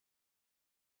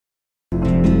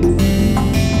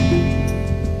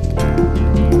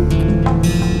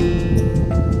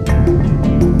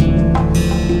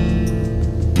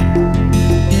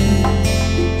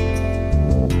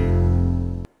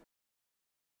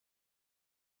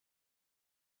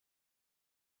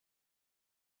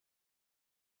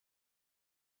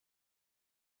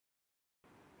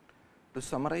To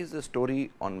summarize the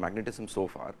story on magnetism so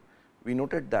far, we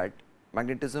noted that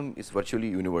magnetism is virtually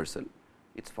universal.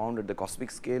 It is found at the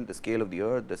cosmic scale, the scale of the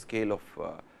earth, the scale of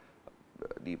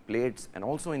the plates, and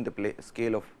also in the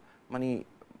scale of many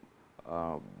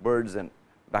birds and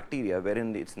bacteria,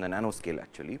 wherein it is in the nanoscale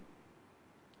actually.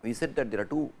 We said that there are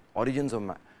two origins of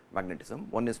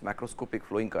magnetism. One is macroscopic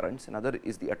flowing currents, another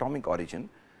is the atomic origin,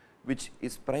 which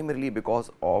is primarily because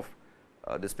of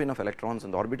the spin of electrons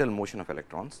and the orbital motion of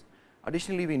electrons.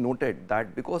 Additionally, we noted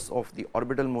that because of the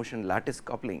orbital motion lattice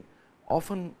coupling,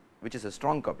 often, which is a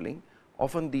strong coupling,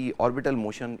 often the orbital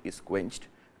motion is quenched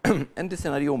and this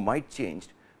scenario might change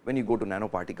when you go to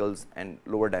nanoparticles and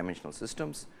lower dimensional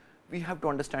systems. We have to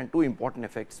understand two important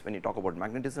effects when you talk about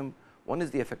magnetism. One is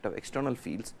the effect of external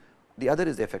fields, the other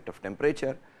is the effect of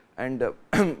temperature, and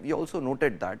we also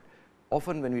noted that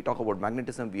often when we talk about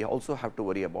magnetism, we also have to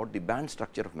worry about the band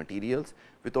structure of materials,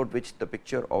 without which the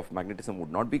picture of magnetism would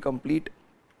not be complete.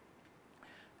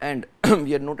 And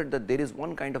we had noted that there is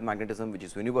one kind of magnetism which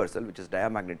is universal, which is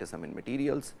diamagnetism in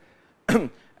materials.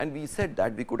 And we said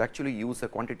that we could actually use a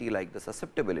quantity like the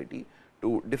susceptibility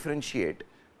to differentiate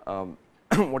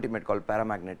what you might call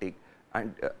paramagnetic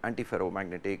and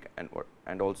antiferromagnetic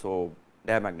and also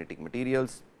diamagnetic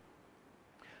materials.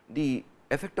 The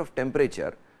effect of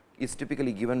temperature is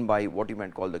typically given by what you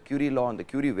might call the Curie law and the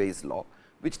Curie-Weiss law,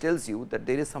 which tells you that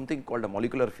there is something called a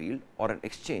molecular field or an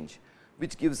exchange,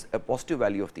 which gives a positive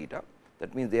value of theta.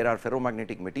 That means, there are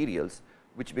ferromagnetic materials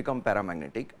which become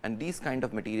paramagnetic, and these kind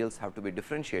of materials have to be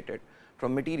differentiated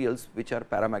from materials which are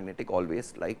paramagnetic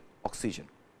always, like oxygen.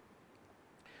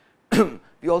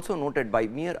 We also noted by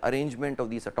mere arrangement of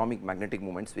these atomic magnetic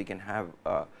moments, we can have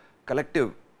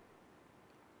collective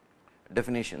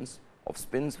definitions of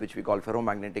spins, which we call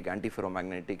ferromagnetic,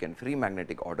 antiferromagnetic and free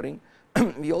magnetic ordering.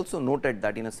 We also noted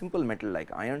that in a simple metal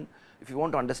like iron, if you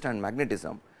want to understand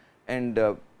magnetism, and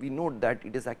we note that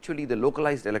it is actually the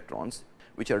localized electrons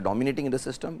which are dominating in the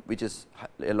system, which is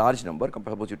a large number.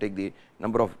 Suppose you take the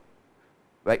number of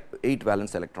 8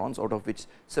 valence electrons, out of which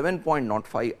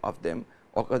 7.05 of them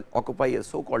occupy a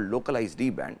so called localized d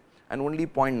band, and only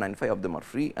 0.95 of them are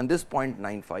free, and this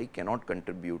 0.95 cannot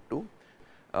contribute to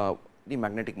the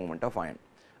magnetic moment of iron.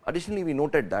 Additionally, we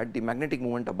noted that the magnetic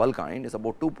moment of bulk iron is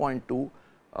about 2.2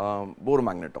 Bohr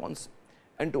magnetons,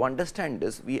 and to understand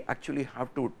this, we actually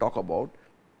have to talk about,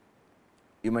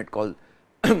 you might call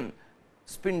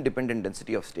spin dependent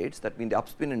density of states. That means, the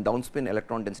upspin and downspin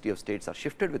electron density of states are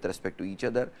shifted with respect to each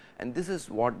other, and this is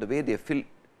what the way they fill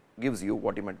gives you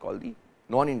what you might call the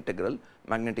non-integral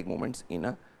magnetic moments in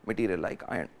a material like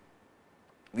iron.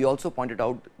 We also pointed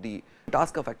out the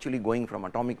task of actually going from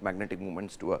atomic magnetic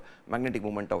moments to a magnetic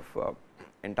moment of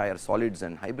entire solids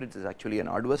and hybrids is actually an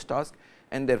arduous task,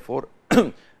 and therefore,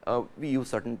 we use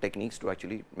certain techniques to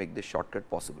actually make this shortcut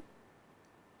possible.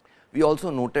 We also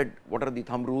noted what are the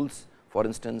thumb rules, for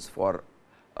instance, for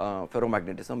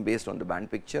ferromagnetism based on the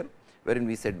band picture, wherein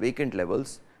we said vacant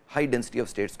levels, high density of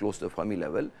states close to the Fermi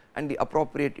level, and the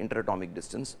appropriate interatomic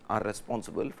distance are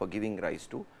responsible for giving rise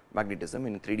to magnetism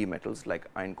in 3D metals like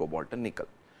iron, cobalt and nickel.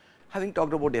 Having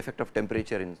talked about the effect of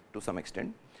temperature to some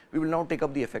extent, we will now take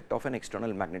up the effect of an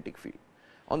external magnetic field.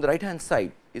 On the right hand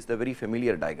side is the very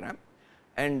familiar diagram,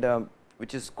 and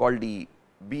which is called the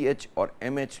BH or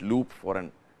MH loop for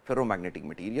an ferromagnetic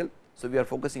material. So, we are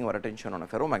focusing our attention on a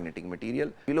ferromagnetic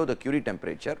material below the Curie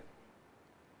temperature,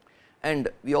 and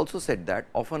we also said that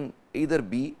often either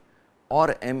B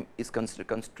or M is considered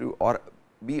or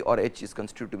B or H is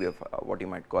considered to be a, what you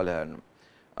might call an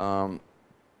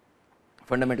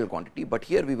fundamental quantity, but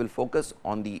here we will focus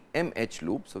on the MH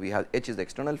loop. So, we have H is the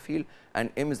external field and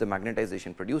M is the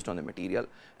magnetization produced on the material,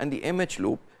 and the MH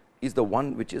loop is the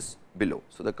one which is below.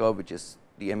 So, the curve which is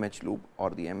the MH loop or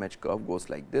the MH curve goes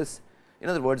like this. In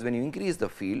other words, when you increase the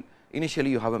field, initially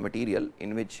you have a material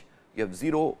in which you have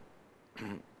 0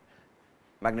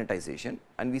 magnetization,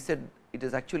 and we said it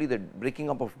is actually the breaking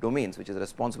up of domains which is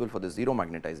responsible for the 0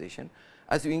 magnetization.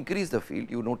 As you increase the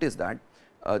field, you notice that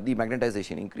the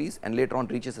magnetization increase and later on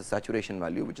reaches a saturation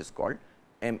value which is called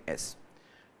MS.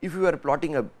 If you are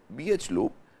plotting a BH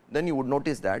loop, then you would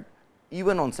notice that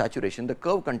even on saturation the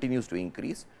curve continues to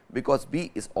increase, because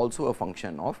B is also a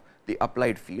function of the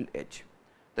applied field H.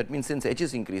 That means, since H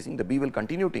is increasing, the B will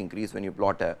continue to increase when you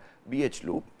plot a BH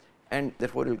loop, and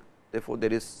therefore,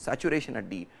 there is saturation at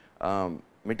the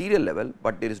material level,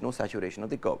 but there is no saturation of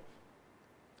the curve.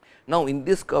 Now, in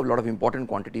this curve, lot of important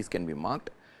quantities can be marked.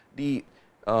 The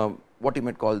what you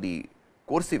might call the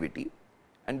coercivity,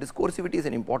 and this coercivity is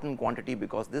an important quantity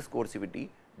because this coercivity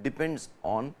depends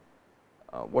on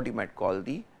what you might call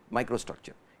the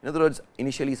microstructure. In other words,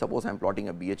 initially suppose I am plotting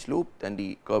a BH loop, then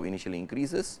the curve initially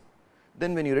increases,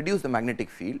 Then when you reduce the magnetic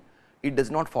field, it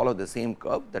does not follow the same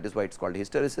curve, that is why it is called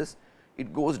hysteresis.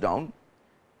 It goes down,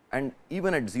 and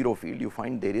even at 0 field you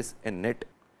find there is a net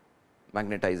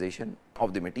magnetization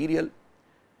of the material,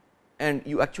 and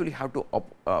you actually have to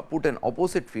put an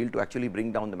opposite field to actually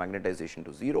bring down the magnetization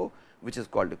to 0, which is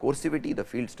called the coercivity. The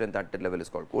field strength at that level is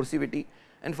called coercivity,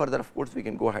 and further of course, we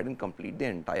can go ahead and complete the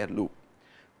entire loop.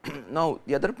 Now,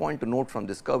 the other point to note from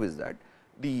this curve is that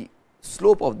the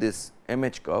slope of this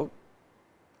MH curve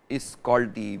is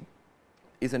called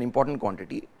is an important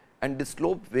quantity, and the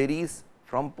slope varies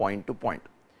from point to point.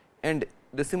 And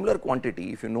the similar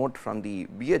quantity, if you note from the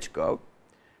BH curve,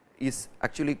 is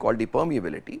actually called the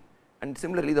permeability, and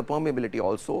similarly the permeability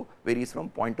also varies from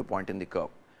point to point in the curve.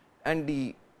 And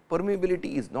the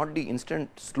permeability is not the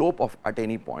instant slope of at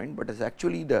any point, but is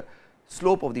actually the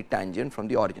slope of the tangent from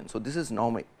the origin. So, this is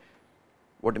now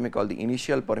what you may call the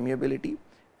initial permeability,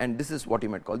 and this is what you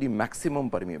might call the maximum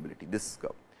permeability, this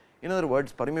curve. In other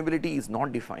words, permeability is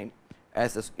not defined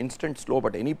as an instant slope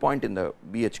at any point in the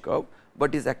BH curve,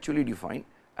 but is actually defined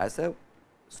as a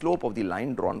slope of the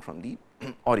line drawn from the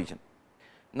origin.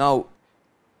 Now,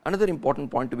 another important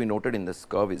point to be noted in this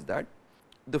curve is that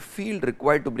the field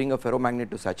required to bring a ferromagnet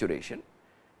to saturation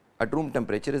at room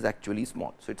temperature is actually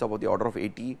small. So, it is about the order of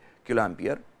 80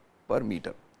 kiloampere per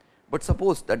meter, but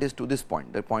suppose that is to this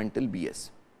point, the point till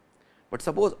Bs. But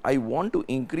suppose I want to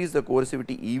increase the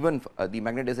coercivity even the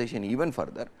magnetization even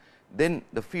further, then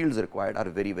the fields required are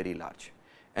very, very large,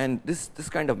 and this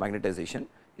kind of magnetization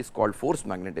is called forced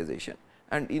magnetization.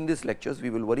 And in these lectures we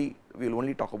will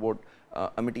only talk about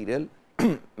a material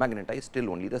magnetized till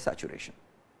only the saturation.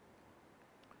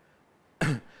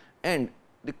 And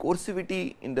the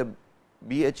coercivity in the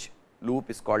BH loop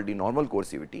is called the normal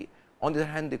coercivity. On the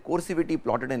other hand, the coercivity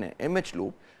plotted in an MH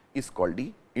loop is called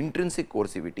the intrinsic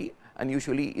coercivity, and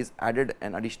usually is added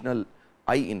an additional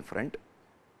I in front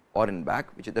or in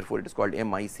back, which therefore it is called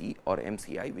MIC or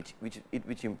MCI,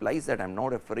 which implies that I am now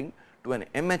referring to an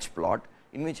MH plot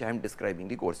in which I am describing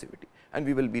the coercivity, and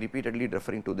we will be repeatedly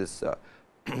referring to this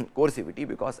coercivity,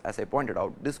 because as I pointed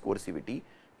out, this coercivity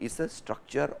is a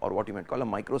structure or what you might call a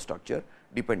microstructure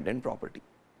dependent property.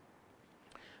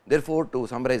 Therefore, to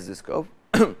summarize this curve,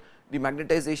 the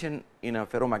magnetization in a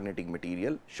ferromagnetic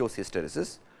material shows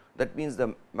hysteresis. That means,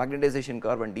 the magnetization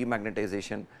curve and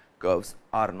demagnetization curves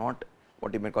are not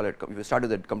what you may call it. If you start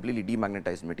with a completely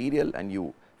demagnetized material, and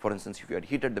you, for instance, if you had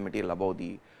heated the material above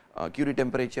the Curie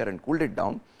temperature and cooled it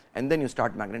down, and then you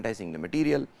start magnetizing the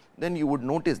material, then you would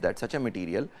notice that such a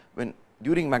material, when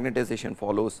during magnetization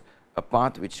follows a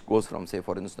path which goes from, say,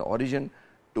 for instance, the origin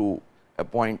to a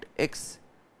point x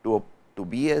to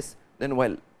Bs, then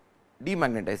while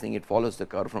demagnetizing, it follows the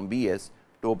curve from Bs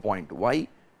to a point y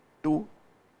to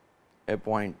a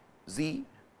point z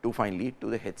to finally to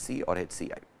the Hc or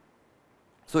Hci.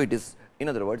 So, it is, in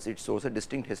other words, it shows a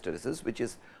distinct hysteresis, which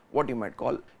is what you might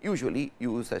call, usually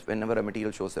use as whenever a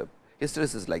material shows a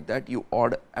hysteresis like that, you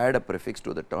add a prefix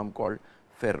to the term called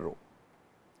ferro.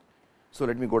 So,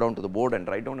 let me go down to the board and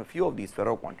write down a few of these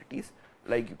ferro quantities,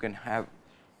 like you can have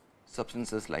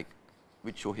substances like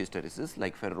which show hysteresis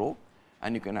like ferro,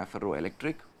 and you can have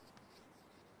ferroelectric,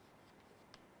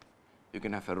 you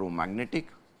can have ferromagnetic,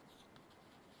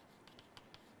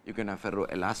 you can have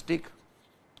ferroelastic,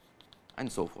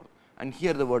 and so forth. And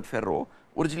here the word ferro,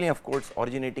 originally of course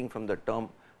originating from the term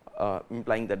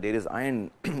implying that there is iron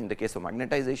in the case of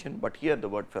magnetization, but here the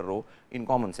word ferro in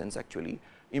common sense actually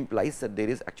implies that there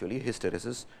is actually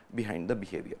hysteresis behind the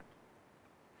behavior.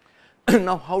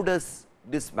 Now, how does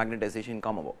this magnetization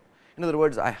come about? In other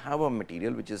words, I have a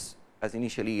material which is as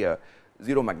initially a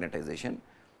 0 magnetization,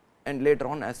 and later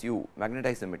on as you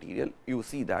magnetize the material, you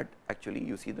see that actually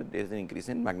you see that there is an increase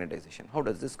in magnetization. How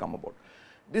does this come about?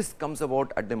 This comes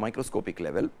about at the microscopic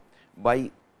level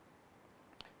by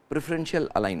preferential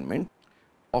alignment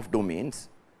of domains,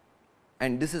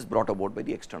 and this is brought about by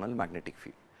the external magnetic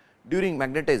field. During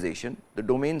magnetization, the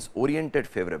domains oriented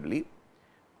favorably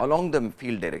along the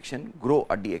field direction grow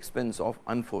at the expense of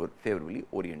unfavorably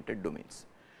oriented domains.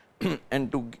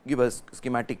 And to give a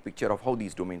schematic picture of how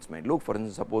these domains might look, for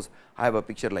instance, suppose I have a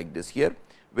picture like this here,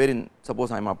 wherein suppose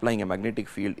I am applying a magnetic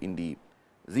field in the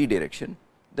z direction,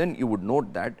 then you would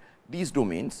note that these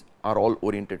domains are all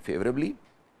oriented favorably,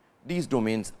 these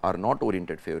domains are not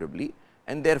oriented favorably,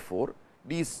 and therefore,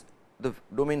 the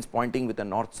domains pointing with a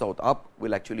north south up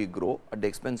will actually grow at the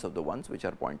expense of the ones which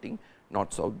are pointing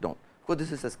north south down. Of course,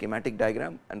 this is a schematic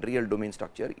diagram, and real domain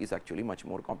structure is actually much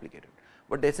more complicated.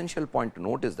 But the essential point to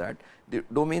note is that the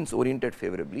domains oriented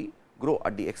favorably grow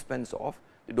at the expense of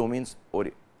the domains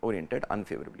oriented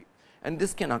unfavorably. And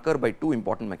this can occur by two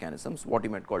important mechanisms, what you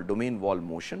might call domain wall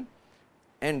motion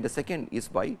and the second is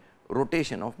by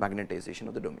rotation of magnetization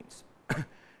of the domains.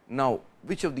 Now,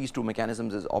 which of these two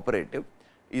mechanisms is operative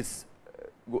is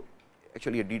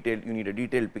actually a detailed, you need a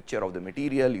detailed picture of the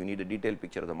material, you need a detailed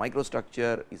picture of the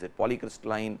microstructure, is it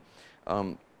polycrystalline,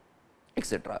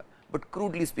 etc. But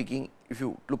crudely speaking, if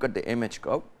you look at the MH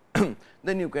curve,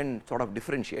 then you can sort of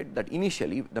differentiate that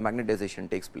initially the magnetization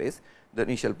takes place, the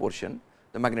initial portion,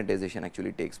 the magnetization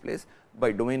actually takes place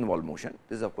by domain wall motion.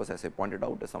 This is of course, as I pointed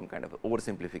out, some kind of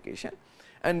oversimplification,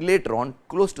 and later on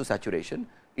close to saturation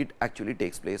it actually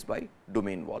takes place by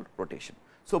domain wall rotation.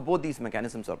 So, both these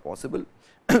mechanisms are possible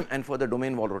and for the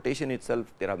domain wall rotation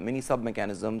itself there are many sub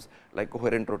mechanisms like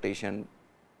coherent rotation,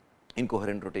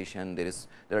 incoherent rotation,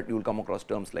 you will come across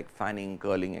terms like fanning,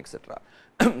 curling, etc.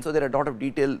 So, there are a lot of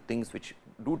detailed things which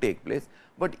do take place,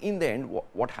 but in the end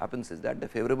what happens is that the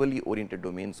favorably oriented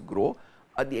domains grow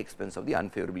at the expense of the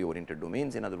unfavorably oriented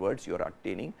domains. In other words, you are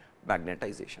attaining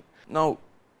magnetization. Now,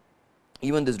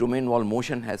 even this domain wall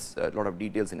motion has a lot of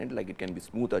details in it, like it can be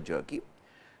smooth or jerky,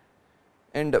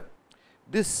 and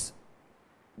this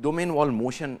domain wall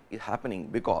motion is happening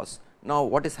because now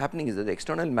what is happening is that the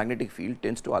external magnetic field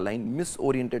tends to align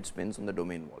misoriented spins on the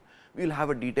domain wall. We will have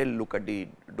a detailed look at the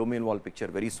domain wall picture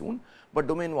very soon, but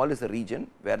domain wall is a region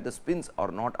where the spins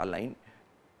are not aligned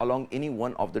along any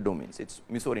one of the domains, it is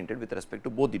misoriented with respect to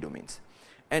both the domains,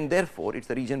 and therefore, it is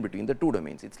the region between the two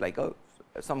domains. It is like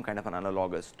some kind of an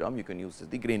analogous term you can use as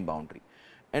the grain boundary,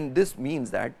 and this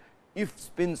means that if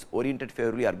spins oriented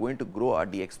favorably are going to grow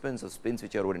at the expense of spins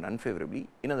which are oriented unfavorably,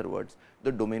 in other words,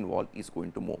 the domain wall is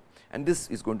going to move, and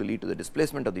this is going to lead to the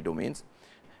displacement of the domains.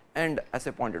 And as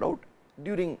I pointed out,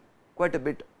 during quite a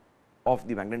bit of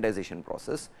the magnetization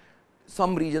process,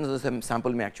 some regions of the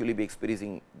sample may actually be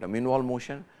experiencing domain wall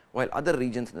motion, while other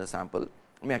regions in the sample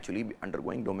may actually be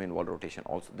undergoing domain wall rotation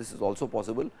also. This is also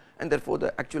possible, and therefore,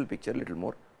 the actual picture little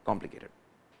more complicated.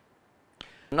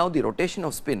 Now, the rotation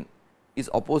of spin is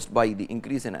opposed by the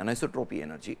increase in anisotropy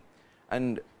energy,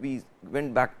 and we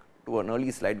went back to an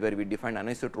early slide where we defined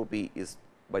anisotropy is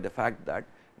by the fact that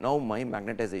now my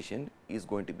magnetization is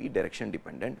going to be direction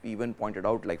dependent. We even pointed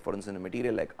out, like for instance, a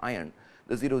material like iron,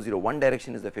 the 001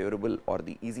 direction is the favorable or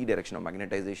the easy direction of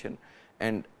magnetization,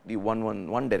 and the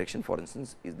 111 direction for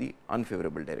instance is the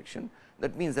unfavorable direction.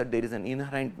 That means that there is an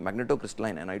inherent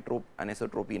magnetocrystalline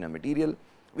anisotropy in a material,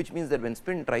 which means that when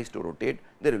spin tries to rotate,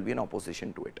 there will be an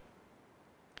opposition to it.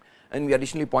 And we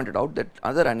additionally pointed out that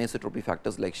other anisotropy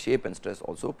factors like shape and stress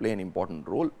also play an important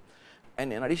role.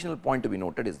 And an additional point to be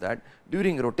noted is that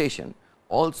during rotation,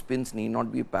 all spins need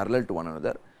not be parallel to one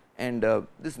another, and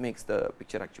this makes the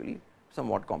picture actually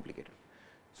somewhat complicated.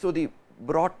 So, the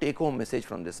broad take home message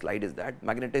from this slide is that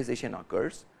magnetization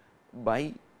occurs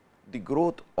by the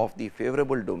growth of the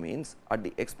favorable domains at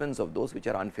the expense of those which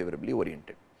are unfavorably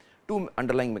oriented. Two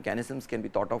underlying mechanisms can be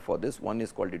thought of for this. One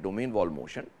is called the domain wall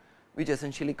motion, which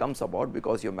essentially comes about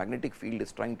because your magnetic field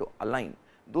is trying to align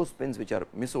those spins which are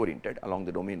misoriented along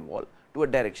the domain wall to a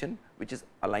direction which is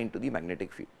aligned to the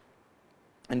magnetic field,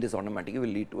 and this automatically will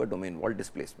lead to a domain wall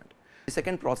displacement. The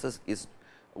second process is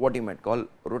what you might call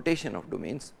rotation of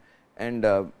domains and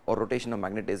or rotation of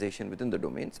magnetization within the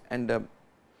domains, and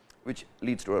which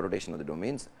leads to a rotation of the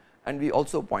domains. And we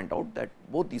also point out that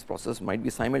both these processes might be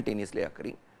simultaneously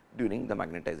occurring during the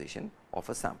magnetization of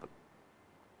a sample.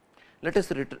 Let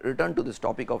us return to this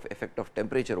topic of effect of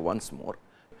temperature once more.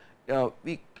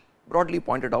 We broadly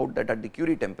pointed out that at the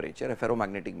Curie temperature, a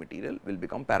ferromagnetic material will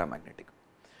become paramagnetic,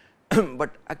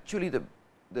 but actually the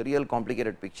real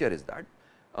complicated picture is that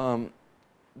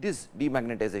this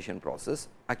demagnetization process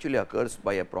actually occurs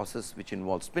by a process which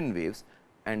involves spin waves,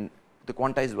 and the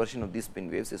quantized version of these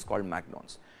spin waves is called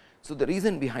magnons. So, the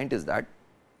reason behind is that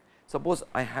suppose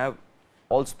I have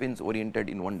all spins oriented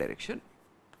in one direction,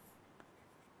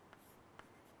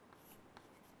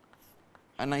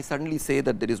 and I suddenly say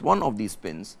that there is one of these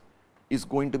spins is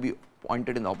going to be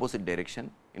pointed in the opposite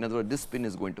direction. In other words, this spin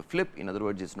is going to flip. In other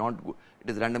words, it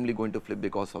is randomly going to flip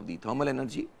because of the thermal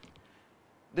energy.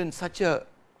 Then such a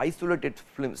isolated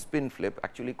spin flip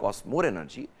actually costs more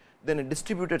energy than a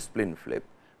distributed spin flip,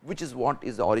 which is what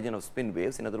is the origin of spin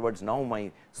waves. In other words, now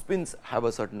my spins have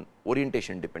a certain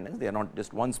orientation dependence. They are not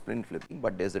just one spin flipping,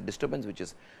 but there is a disturbance which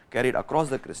is carried across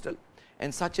the crystal,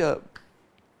 and such a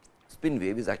spin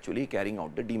wave is actually carrying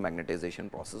out the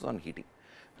demagnetization process on heating.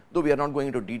 Though we are not going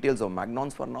into details of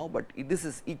magnons for now, but this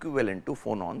is equivalent to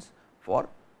phonons for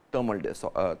thermal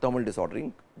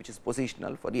disordering, which is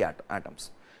positional for the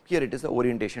atoms. Here it is the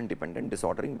orientation dependent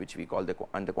disordering, which we call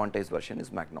and the quantized version is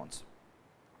magnons.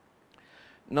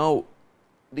 Now,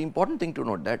 the important thing to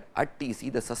note that at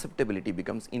Tc the susceptibility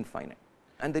becomes infinite.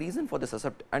 And the reason for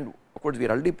the and of course, we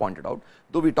already pointed out,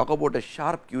 though we talk about a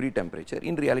sharp Curie temperature,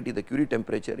 in reality the Curie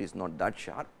temperature is not that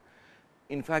sharp.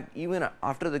 In fact, even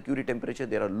after the Curie temperature,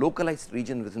 there are localized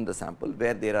regions within the sample,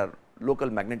 where there are local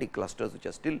magnetic clusters which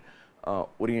are still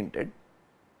oriented.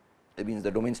 That means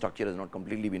the domain structure has not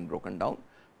completely been broken down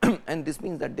and this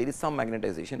means that there is some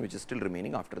magnetization which is still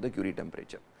remaining after the Curie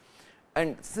temperature.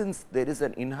 And since there is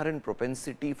an inherent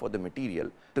propensity for the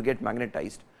material to get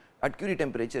magnetized, at Curie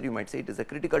temperature you might say it is a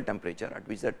critical temperature at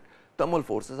which that thermal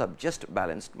forces have just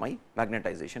balanced my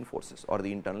magnetization forces or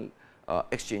the internal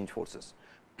exchange forces.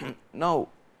 Now,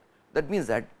 that means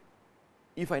that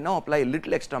if I now apply a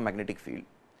little extra magnetic field,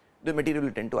 the material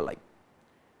will tend to align.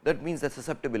 That means that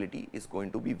susceptibility is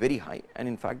going to be very high, and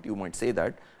in fact, you might say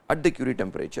that at the Curie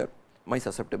temperature my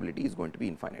susceptibility is going to be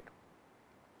infinite.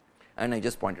 And I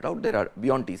just pointed out there are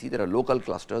beyond Tc there are local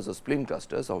clusters or splin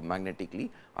clusters of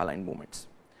magnetically aligned movements.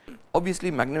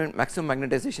 Obviously, maximum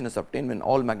magnetization is obtained when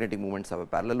all magnetic movements have a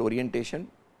parallel orientation,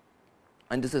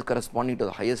 and this is corresponding to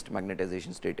the highest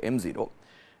magnetization state M0,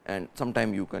 and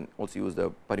sometime you can also use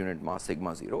the per unit mass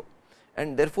sigma 0.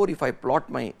 And therefore, if I plot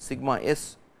my sigma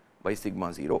s by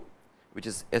sigma 0, which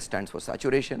is S stands for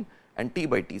saturation and T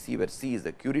by Tc, where C is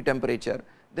the Curie temperature,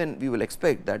 then we will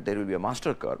expect that there will be a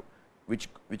master curve which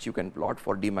you can plot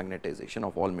for demagnetization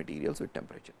of all materials with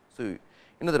temperature. So,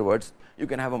 in other words, you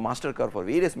can have a master curve for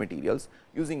various materials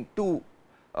using two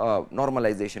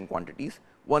normalization quantities.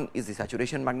 One is the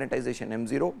saturation magnetization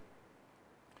M0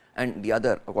 and the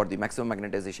other, or the maximum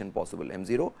magnetization possible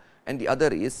M0, and the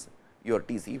other is your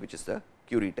Tc, which is the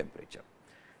Curie temperature.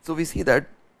 So, we see that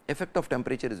effect of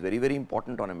temperature is very, very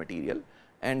important on a material,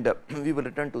 and we will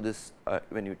return to this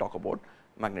when we talk about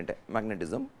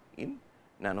magnetism in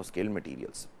nanoscale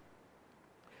materials.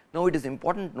 Now, it is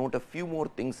important to note a few more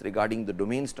things regarding the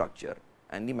domain structure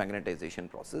and the magnetization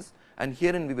process, and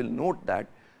herein we will note that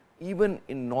even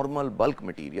in normal bulk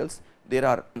materials, there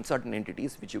are certain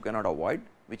entities which you cannot avoid,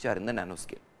 which are in the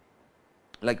nanoscale.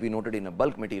 Like we noted in a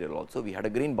bulk material also, we had a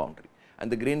grain boundary,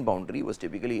 and the grain boundary was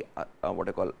typically what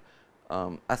I call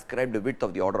ascribed a width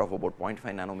of the order of about 0.5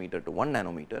 nanometer to 1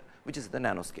 nanometer, which is the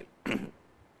nanoscale.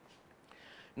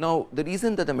 Now, the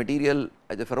reason that the material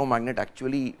the ferromagnet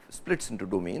actually splits into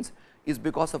domains is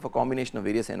because of a combination of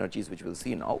various energies which we will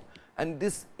see now, and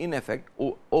this in effect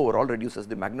overall reduces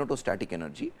the magnetostatic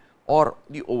energy or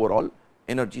the overall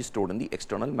energy stored in the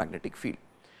external magnetic field.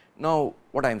 Now,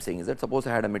 what I am saying is that suppose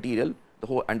I had a material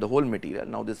the whole material,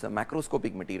 now this is a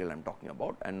macroscopic material I am talking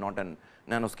about and not a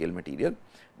nanoscale material,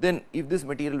 then if this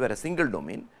material were a single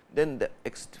domain, then the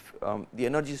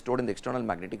energy stored in the external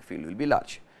magnetic field will be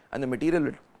large, and the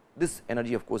material this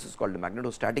energy of course is called the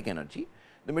magnetostatic energy.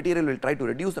 The material will try to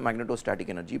reduce the magnetostatic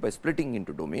energy by splitting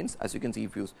into domains. As you can see,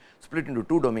 if you split into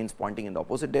 2 domains pointing in the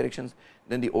opposite directions,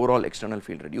 then the overall external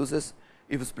field reduces.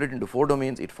 If you split into 4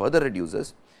 domains, it further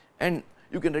reduces, and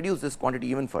you can reduce this quantity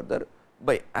even further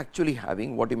by actually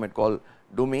having what you might call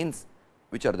domains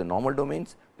which are the normal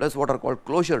domains plus what are called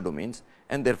closure domains,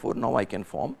 and therefore, now I can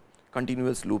form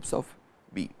continuous loops of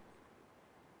B.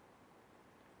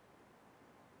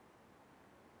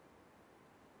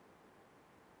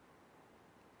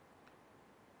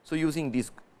 So, using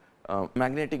these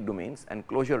magnetic domains and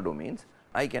closure domains,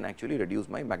 I can actually reduce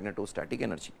my magnetostatic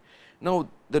energy. Now,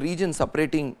 the region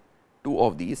separating 2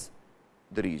 of these,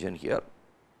 the region here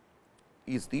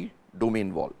is the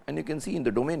domain wall, and you can see in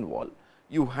the domain wall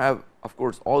you have of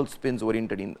course all spins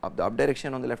oriented in the up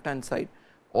direction on the left hand side,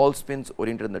 all spins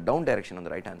oriented in the down direction on the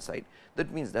right hand side.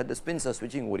 That means that the spins are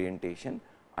switching orientation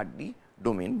at the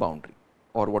domain boundary,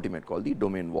 or what you might call the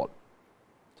domain wall.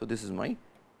 So, this is my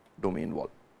domain wall.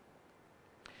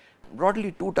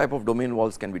 Broadly, 2 type of domain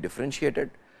walls can be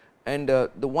differentiated, and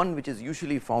the one which is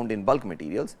usually found in bulk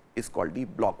materials is called the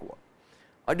block wall.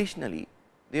 Additionally,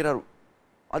 there are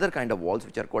other kind of walls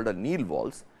which are called anneal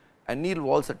walls, and anneal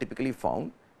walls are typically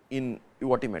found in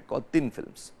what you might call thin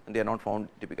films, and they are not found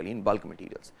typically in bulk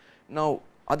materials. Now,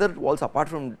 other walls apart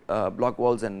from block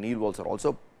walls and anneal walls are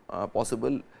also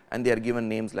possible, and they are given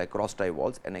names like cross tie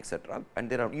walls and etc., and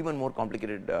there are even more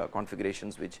complicated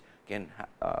configurations which can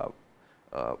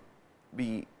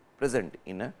be present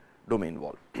in a domain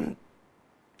wall.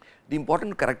 The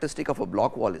important characteristic of a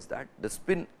block wall is that the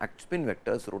spin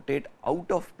vectors rotate out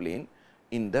of plane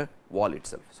in the wall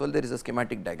itself. So, there is a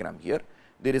schematic diagram here.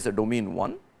 There is a domain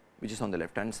 1 which is on the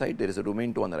left hand side, there is a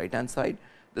domain 2 on the right hand side,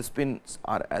 the spins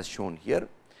are as shown here.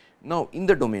 Now, in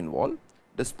the domain wall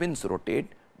the spins rotate,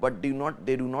 but they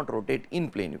do not rotate in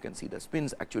plane. You can see the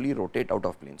spins actually rotate out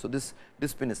of plane. So, this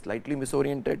spin is slightly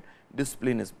misoriented, this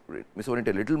spin is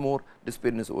misoriented a little more, this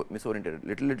spin is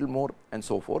misoriented a little more, and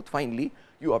so forth. Finally,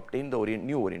 you obtain the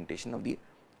new orientation of the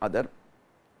other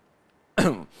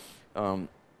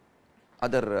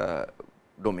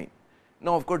domain.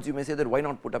 Now, of course, you may say that why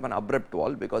not put up an abrupt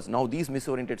wall, because now these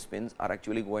misoriented spins are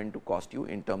actually going to cost you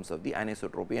in terms of the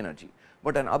anisotropy energy,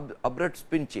 but an abrupt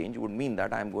spin change would mean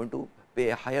that I am going to pay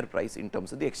a higher price in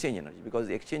terms of the exchange energy, because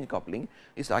the exchange coupling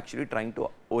is actually trying to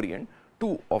orient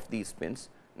two of these spins,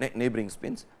 neighboring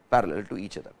spins, parallel to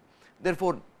each other.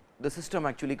 Therefore, the system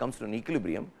actually comes to an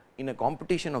equilibrium in a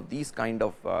competition of these kind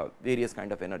of various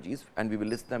kind of energies, and we will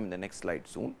list them in the next slide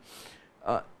soon.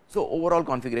 So, overall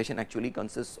configuration actually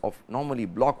consists of normally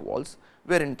block walls,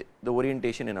 wherein the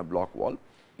orientation in a block wall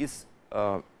is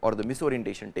or the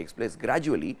misorientation takes place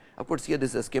gradually. Of course, here this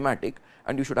is a schematic,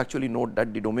 and you should actually note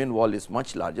that the domain wall is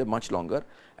much larger, much longer,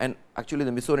 and actually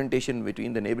the misorientation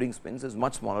between the neighboring spins is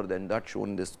much smaller than that shown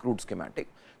in this crude schematic.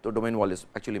 So, domain wall is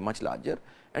actually much larger,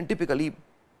 and typically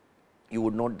you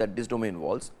would note that these domain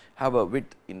walls have a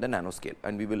width in the nanoscale,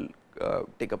 and we will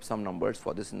take up some numbers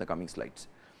for this in the coming slides.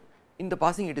 In the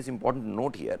passing, it is important to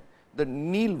note here the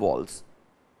Neal walls,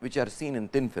 which are seen in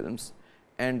thin films,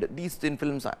 and these thin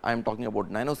films I am talking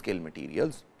about nanoscale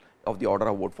materials of the order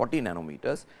of about 40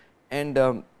 nanometers,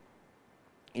 and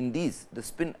in these the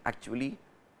spin actually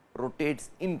rotates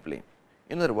in plane.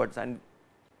 In other words, and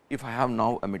if I have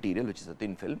now a material which is a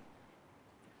thin film,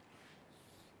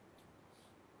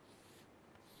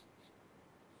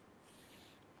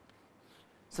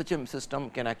 such a system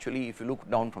can actually, if you look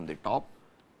down from the top,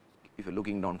 if you are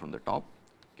looking down from the top,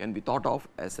 can be thought of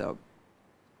as a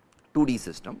 2D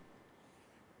system,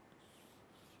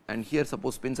 and here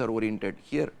suppose spins are oriented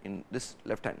here in this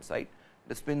left hand side,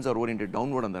 the spins are oriented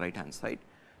downward on the right hand side.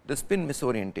 The spin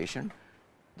misorientation,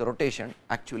 the rotation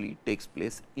actually takes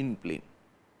place in plane.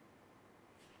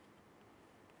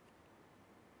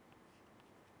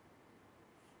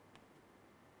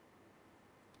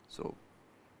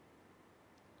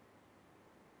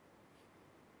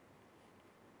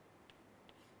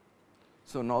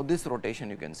 So, now this rotation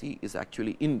you can see is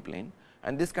actually in plane,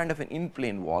 and this kind of an in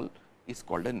plane wall is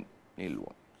called a Neal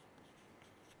wall,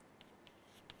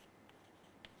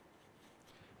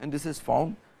 and this is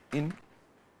found in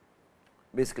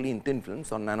basically in thin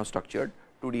films or nanostructured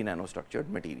 2D nanostructured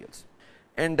materials.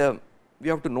 And we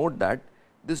have to note that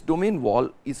this domain wall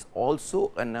is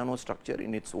also a nanostructure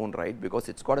in its own right, because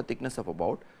it has got a thickness of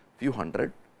about few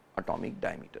hundred atomic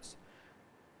diameters.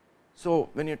 So,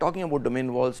 when you are talking about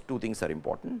domain walls, two things are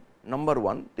important. Number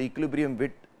one, the equilibrium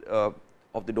width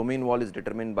of the domain wall is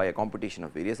determined by a computation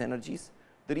of various energies.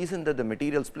 The reason that the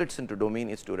material splits into domain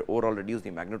is to overall reduce the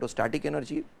magnetostatic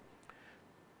energy.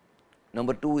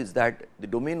 Number two is that the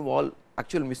domain wall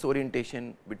actual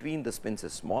misorientation between the spins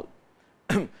is small.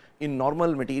 In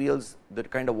normal materials, the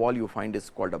kind of wall you find is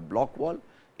called a block wall.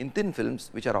 In thin films,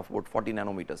 which are of about 40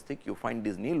 nanometers thick, you find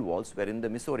these Neal walls, wherein the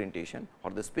misorientation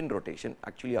or the spin rotation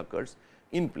actually occurs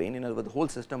in plane. In other words, the whole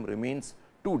system remains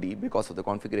 2D because of the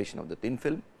configuration of the thin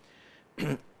film,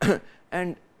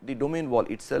 and the domain wall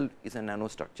itself is a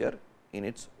nanostructure in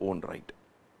its own right.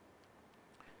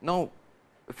 Now,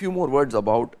 a few more words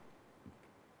about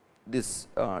this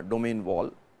domain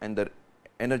wall and the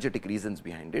energetic reasons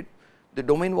behind it. The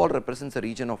domain wall represents a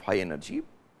region of high energy,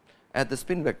 as the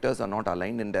spin vectors are not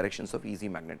aligned in directions of easy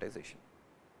magnetization.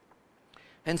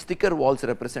 Hence, thicker walls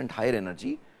represent higher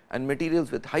energy, and materials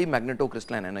with high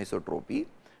magnetocrystalline anisotropy,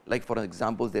 like for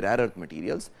example, the rare earth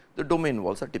materials, the domain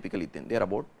walls are typically thin, they are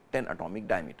about 10 atomic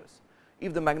diameters.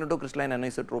 If the magnetocrystalline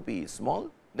anisotropy is small,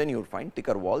 then you will find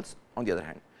thicker walls on the other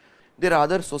hand. There are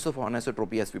other sources of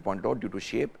anisotropy, as we pointed out, due to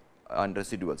shape and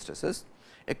residual stresses.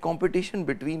 A competition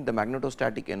between the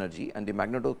magnetostatic energy and the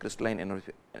magnetocrystalline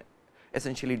energy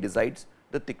essentially decides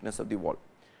the thickness of the wall.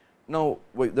 Now,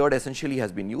 the word essentially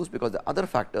has been used because the other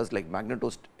factors like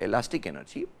magnetoelastic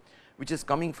energy, which is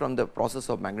coming from the process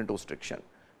of magnetostriction.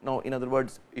 Now, in other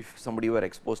words, if somebody were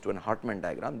exposed to an Hartmann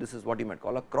diagram, this is what you might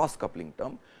call a cross coupling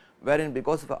term, wherein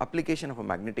because of application of a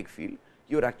magnetic field,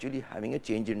 you are actually having a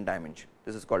change in dimension.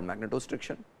 This is called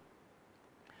magnetostriction,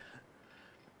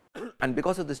 and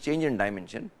because of this change in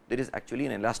dimension, there is actually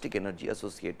an elastic energy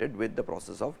associated with the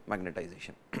process of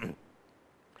magnetization.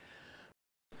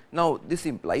 Now, this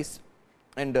implies,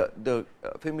 and the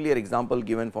familiar example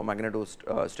given for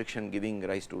magnetostriction giving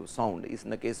rise to sound is in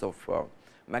the case of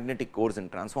magnetic cores and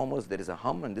transformers. There is a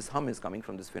hum, and this hum is coming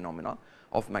from this phenomena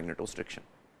of magnetostriction,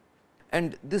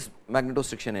 and this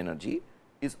magnetostriction energy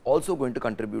is also going to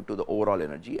contribute to the overall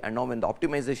energy. And now, when the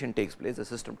optimization takes place, the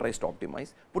system tries to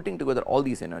optimize, putting together all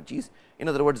these energies. In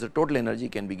other words, the total energy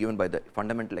can be given by the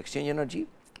fundamental exchange energy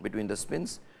between the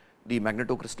spins, the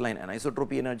magnetocrystalline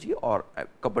anisotropy energy, or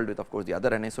coupled with of course the other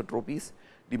anisotropies,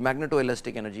 the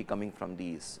magnetoelastic energy coming from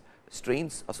these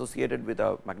strains associated with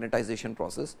a magnetization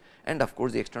process, and of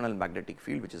course, the external magnetic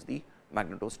field, which is the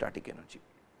magnetostatic energy.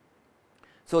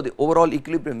 So, the overall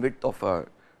equilibrium width of a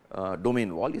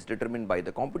domain wall is determined by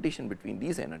the competition between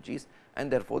these energies, and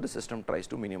therefore, the system tries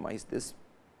to minimize this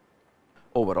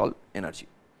overall energy.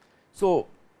 So,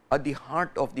 at the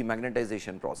heart of the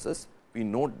magnetization process, we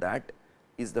note that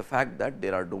is the fact that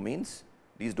there are domains.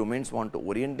 These domains want to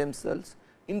orient themselves.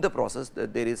 In the process,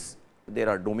 that there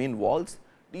are domain walls.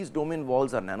 These domain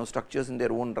walls are nanostructures in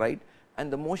their own right,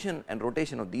 and the motion and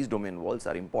rotation of these domain walls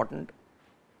are important,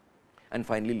 and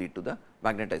finally lead to the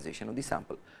magnetization of the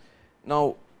sample.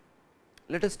 Now,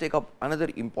 let us take up another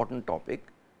important topic,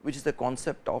 which is the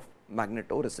concept of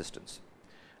magnetoresistance.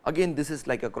 Again, this is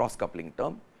like a cross coupling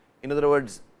term. In other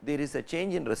words, there is a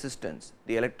change in resistance,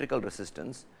 the electrical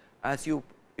resistance, as you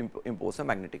impose a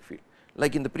magnetic field.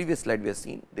 Like in the previous slide we have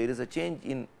seen, there is a change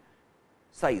in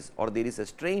size, or there is a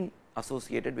strain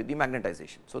associated with the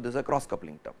magnetization. So, this is a cross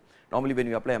coupling term. Normally, when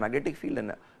you apply a magnetic field,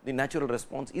 and the natural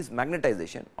response is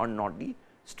magnetization or not the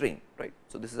strain, right.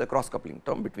 So, this is a cross coupling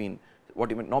term between what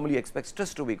you normally expect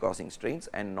stress to be causing strains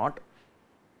and not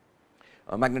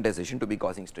magnetization to be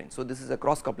causing strain. So, this is a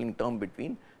cross coupling term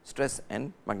between stress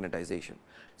and magnetization.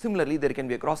 Similarly, there can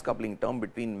be a cross coupling term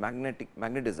between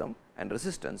magnetism and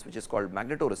resistance, which is called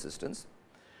magnetoresistance.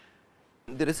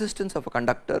 The resistance of a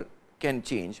conductor can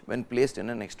change when placed in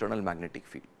an external magnetic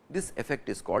field. This effect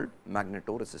is called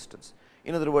magnetoresistance.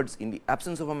 In other words, in the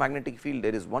absence of a magnetic field,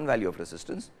 there is one value of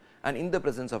resistance, and in the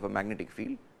presence of a magnetic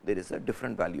field, there is a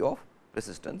different value of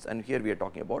resistance, and here we are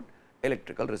talking about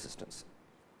electrical resistance.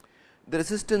 The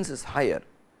resistance is higher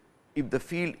if the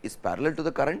field is parallel to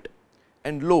the current,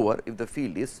 and lower if the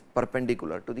field is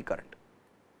perpendicular to the current.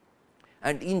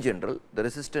 And in general, the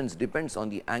resistance depends on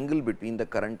the angle between the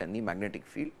current and the magnetic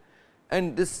field,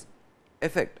 and this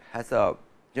effect has a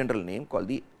general name called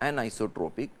the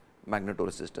anisotropic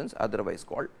magnetoresistance, otherwise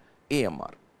called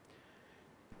AMR.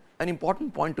 An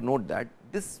important point to note that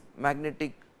this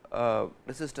magnetic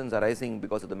resistance arising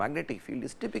because of the magnetic field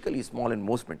is typically small in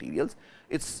most materials.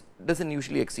 It does not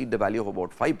usually exceed the value of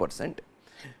about 5%,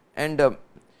 and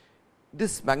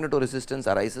this magnetoresistance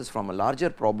arises from a larger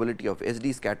probability of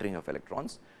SD scattering of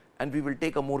electrons, and we will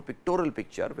take a more pictorial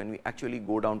picture when we actually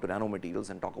go down to nanomaterials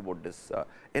and talk about this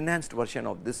enhanced version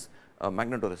of this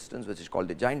magnetoresistance, which is called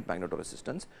the giant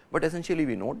magnetoresistance. But essentially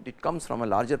we note it comes from a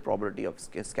larger probability of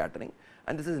scattering,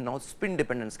 and this is now spin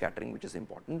dependent scattering, which is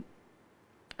important,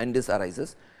 and this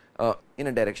arises in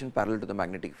a direction parallel to the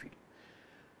magnetic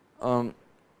field.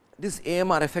 This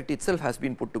AMR effect itself has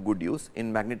been put to good use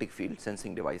in magnetic field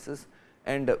sensing devices,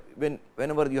 and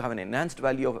whenever you have an enhanced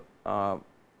value of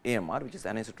AMR, which is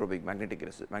anisotropic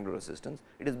magnetoresistance,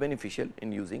 it is beneficial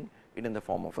in using it in the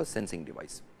form of a sensing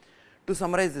device. To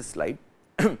summarize this slide,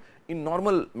 in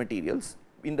normal materials,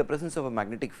 in the presence of a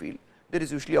magnetic field, there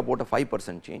is usually about a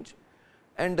 5% change,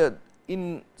 and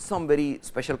in some very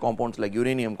special compounds like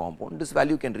uranium compound, this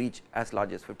value can reach as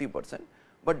large as 50%,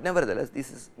 but nevertheless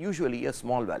this is usually a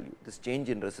small value, this change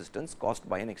in resistance caused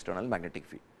by an external magnetic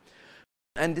field,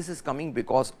 and this is coming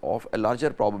because of a larger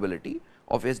probability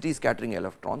of SD scattering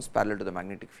electrons parallel to the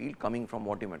magnetic field coming from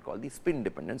what you might call the spin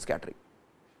dependent scattering.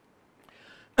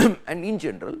 And in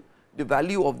general, the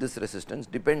value of this resistance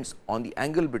depends on the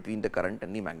angle between the current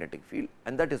and the magnetic field,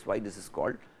 and that is why this is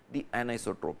called the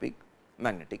anisotropic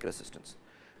magnetic resistance.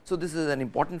 So, this is an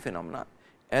important phenomena,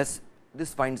 as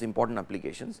this finds important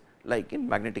applications like in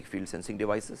magnetic field sensing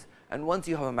devices, and once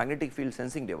you have a magnetic field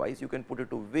sensing device, you can put it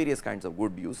to various kinds of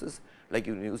good uses, like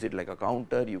you can use it like a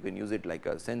counter, you can use it like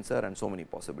a sensor, and so many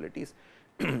possibilities.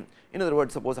 In other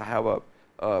words, suppose I have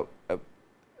a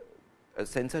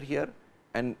sensor here,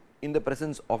 and in the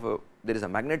presence of there is a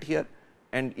magnet here,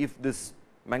 and if this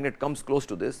magnet comes close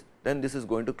to this, then this is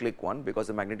going to click 1, because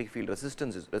the magnetic field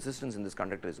resistance in this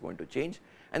conductor is going to change,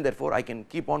 and therefore, I can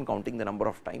keep on counting the number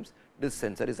of times this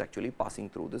sensor is actually passing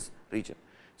through this region.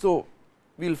 So,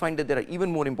 we will find that there are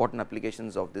even more important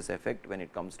applications of this effect when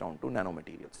it comes down to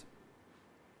nanomaterials.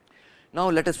 Now,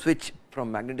 let us switch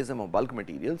from magnetism of bulk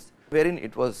materials, wherein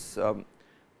it was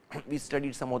we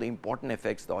studied some of the important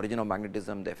effects, the origin of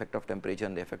magnetism, the effect of temperature,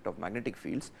 and the effect of magnetic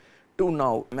fields, to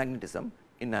now magnetism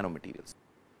in nanomaterials.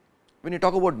 When you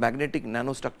talk about magnetic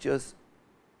nanostructures,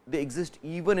 they exist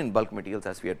even in bulk materials,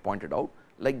 as we had pointed out,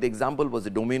 like the example was the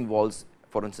domain walls,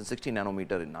 for instance 60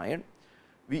 nanometer in iron.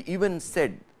 We even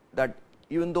said that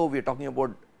even though we are talking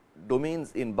about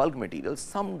domains in bulk materials,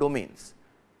 some domains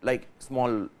like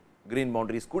small grain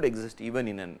boundaries could exist even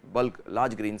in a bulk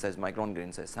large grain size, micron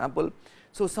grain size sample.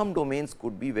 So, some domains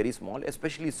could be very small,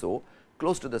 especially so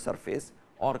close to the surface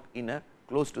or in a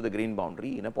close to the grain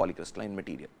boundary in a polycrystalline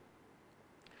material.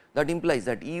 That implies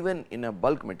that even in a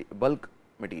bulk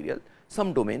material,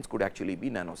 some domains could actually be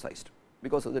nano sized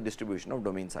because of the distribution of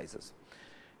domain sizes.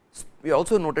 We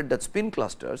also noted that spin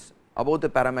clusters above the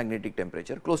paramagnetic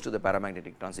temperature, close to the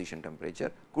paramagnetic transition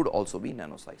temperature, could also be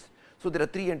nano sized. So, there are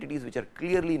three entities which are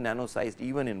clearly nano sized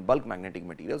even in bulk magnetic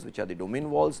materials, which are the domain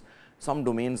walls, some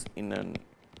domains in an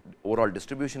overall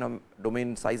distribution of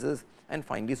domain sizes, and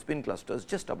finally, spin clusters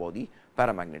just above the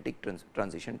paramagnetic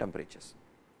transition temperatures.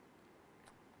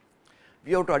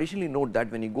 We have to additionally note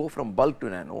that when you go from bulk to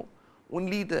nano,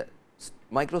 only the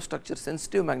microstructure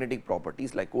sensitive magnetic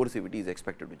properties like coercivity is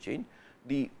expected to change.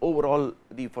 The overall,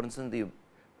 for instance, the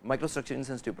microstructure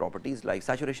insensitive properties like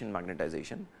saturation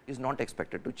magnetization is not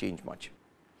expected to change much.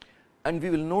 And we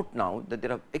will note now that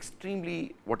there are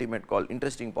extremely what you might call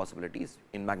interesting possibilities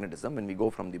in magnetism when we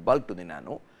go from the bulk to the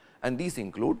nano, and these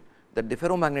include that the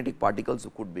ferromagnetic particles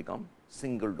could become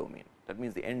single domain. That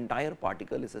means, the entire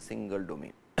particle is a single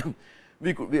domain.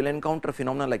 We will encounter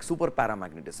phenomena like super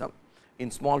paramagnetism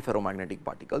in small ferromagnetic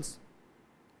particles,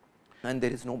 and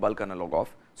there is no bulk analog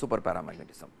of super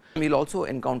paramagnetism. We will also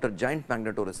encounter giant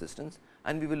magnetoresistance,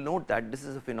 and we will note that this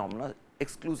is a phenomena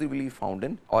exclusively found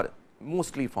in or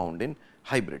mostly found in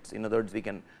hybrids. In other words, we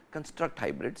can construct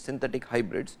hybrids, synthetic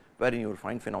hybrids, wherein you will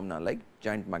find phenomena like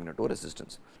giant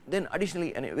magnetoresistance. Then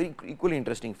additionally, a very equally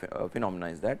interesting phenomena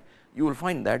is that you will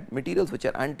find that materials which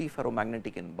are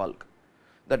anti-ferromagnetic in bulk,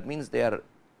 that means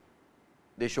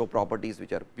they show properties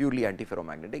which are purely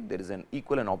anti-ferromagnetic. There is an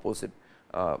equal and opposite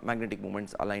magnetic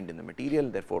moments aligned in the material,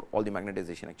 therefore, all the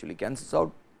magnetization actually cancels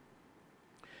out,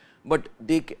 but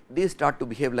they start to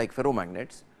behave like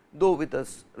ferromagnets, though with a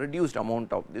reduced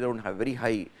amount of, they do not have very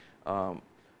high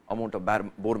amount of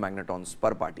Bohr magnetons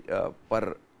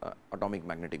per atomic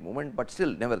magnetic moment, but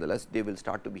still nevertheless they will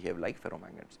start to behave like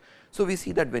ferromagnets. So, we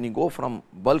see that when you go from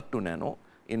bulk to nano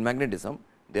in magnetism,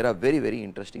 there are very, very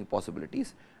interesting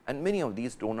possibilities, and many of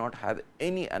these do not have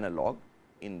any analog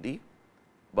in the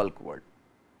bulk world.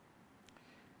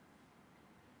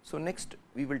 So, next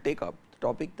we will take up the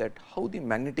topic that how the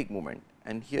magnetic moment,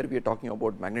 and here we are talking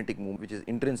about magnetic moment which is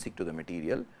intrinsic to the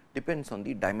material, depends on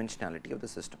the dimensionality of the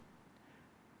system.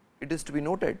 It is to be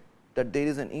noted that there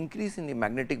is an increase in the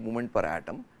magnetic moment per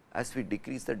atom as we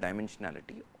decrease the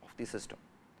dimensionality of the system.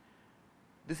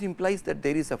 This implies that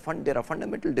there are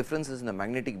fundamental differences in the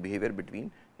magnetic behavior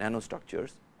between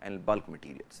nanostructures and bulk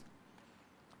materials.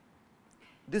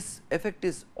 This effect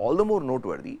is all the more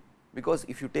noteworthy because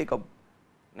if you take a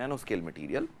nanoscale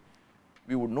material,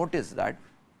 we would notice that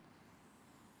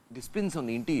the spins on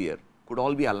the interior could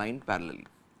all be aligned parallelly,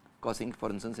 causing, for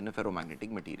instance, in a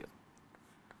ferromagnetic material.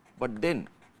 But then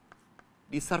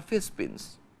the surface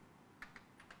spins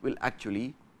will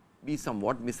actually be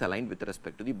somewhat misaligned with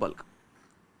respect to the bulk.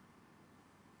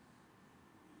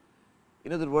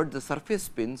 In other words, the surface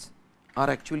spins are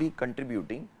actually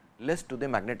contributing less to the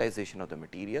magnetization of the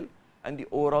material, and the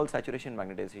overall saturation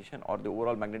magnetization or the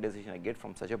overall magnetization I get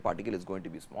from such a particle is going to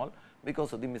be small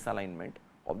because of the misalignment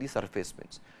of the surface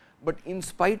spins. But in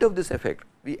spite of this effect,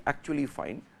 we actually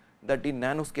find that in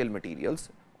nanoscale materials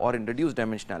or in reduced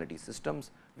dimensionality systems,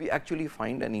 we actually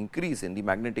find an increase in the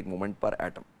magnetic moment per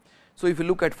atom. So, if you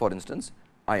look at, for instance,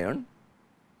 iron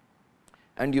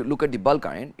and you look at the bulk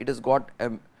iron, it has got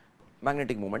a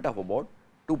magnetic moment of about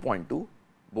 2.2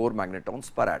 Bohr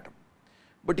magnetons per atom.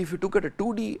 But if you look at a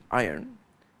 2D iron,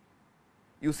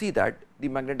 you see that the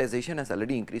magnetization has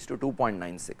already increased to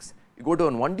 2.96. You go to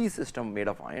a 1D system made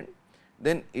of iron,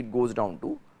 then it goes down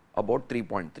to about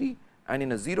 3.3, and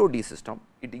in a 0D system,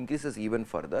 it increases even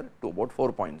further to about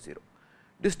 4.0.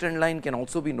 This trend line can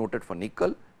also be noted for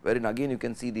nickel, wherein again you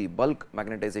can see the bulk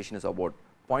magnetization is about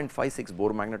 0.56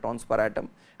 Bohr magnetons per atom,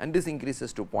 and this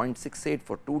increases to 0.68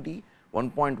 for 2D,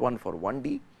 1.1 for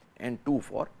 1D, and 2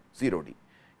 for 0D.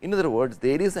 In other words,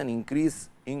 there is an increase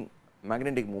in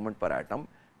magnetic moment per atom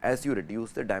as you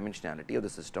reduce the dimensionality of the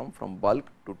system from bulk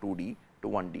to 2D to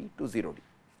 1D to 0D.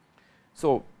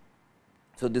 So,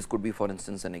 this could be, for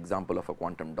instance, an example of a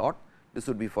quantum dot. This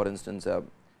would be, for instance, a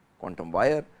quantum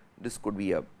wire. This could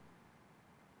be a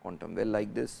quantum well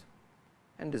like this,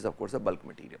 and this is of course a bulk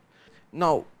material.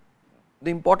 Now,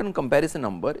 the important comparison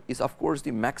number is of course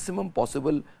the maximum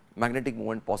possible magnetic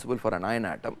moment possible for an iron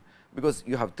atom, because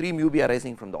you have 3 μb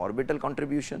arising from the orbital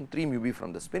contribution, 3 μb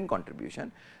from the spin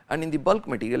contribution, and in the bulk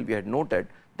material we had noted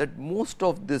that most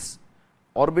of this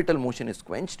orbital motion is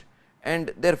quenched,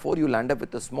 and therefore, you will end up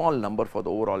with a small number for the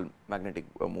overall magnetic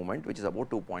moment, which is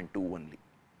about 2.2 only.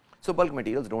 So, bulk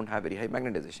materials do not have very high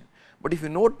magnetization, but if you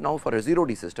note now for a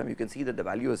 0D system, you can see that the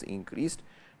value has increased.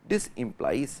 This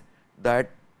implies that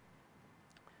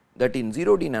in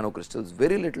 0D nanocrystals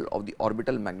very little of the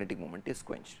orbital magnetic moment is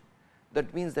quenched.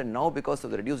 That means that now because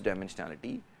of the reduced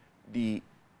dimensionality, the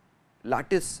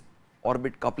lattice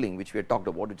orbit coupling which we had talked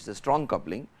about, which is a strong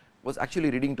coupling, was actually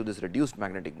leading to this reduced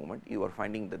magnetic moment. You are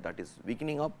finding that that is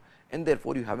weakening up, and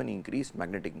therefore, you have an increased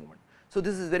magnetic moment. So,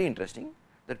 this is very interesting,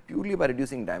 that purely by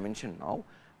reducing dimension now,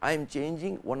 I am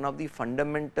changing one of the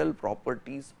fundamental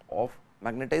properties of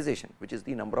magnetization, which is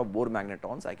the number of Bohr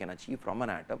magnetrons I can achieve from an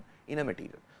atom in a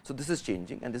material. So, this is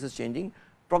changing, and this is changing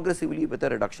progressively with a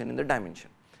reduction in the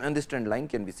dimension, and this trend line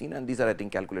can be seen, and these are I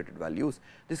think calculated values.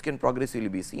 This can progressively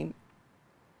be seen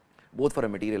both for a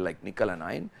material like nickel and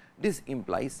iron. This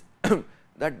implies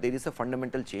that there is a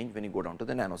fundamental change when you go down to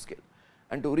the nanoscale.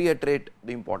 And to reiterate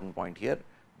the important point here,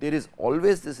 there is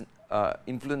always this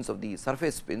influence of the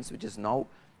surface spins, which is now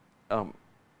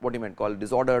what you might call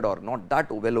disordered or not that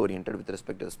well oriented with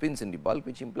respect to the spins in the bulk,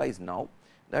 which implies now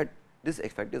that this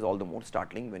effect is all the more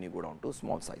startling when you go down to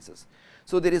small sizes.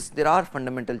 So, there are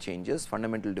fundamental changes,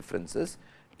 fundamental differences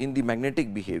in the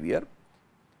magnetic behavior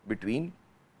between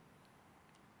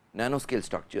nanoscale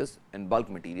structures and bulk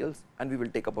materials, and we will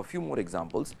take up a few more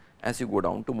examples as you go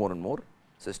down to more and more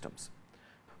systems.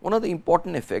 One of the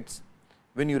important effects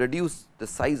when you reduce the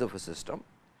size of a system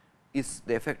is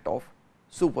the effect of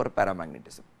super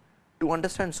paramagnetism. To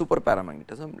understand super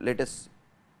paramagnetism, let us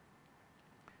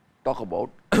talk about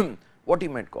what you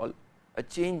might call a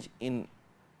change in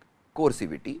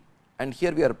coercivity, and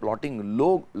here we are plotting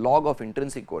log of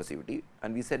intrinsic coercivity,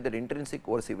 and we said that intrinsic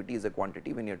coercivity is a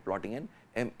quantity when you are plotting an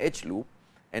MH loop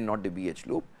and not the BH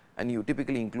loop, and you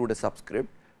typically include a subscript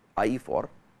I for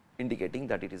indicating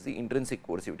that it is the intrinsic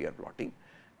coercivity you are plotting.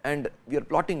 And we are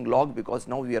plotting log because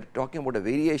now we are talking about a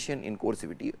variation in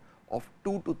coercivity of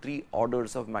 2 to 3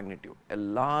 orders of magnitude, a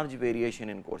large variation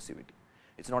in coercivity.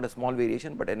 It is not a small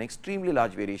variation, but an extremely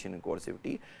large variation in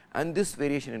coercivity, and this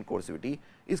variation in coercivity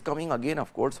is coming again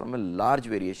of course from a large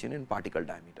variation in particle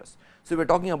diameters. So, we are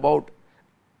talking about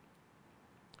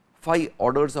 5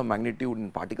 orders of magnitude in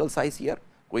particle size here,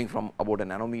 going from about a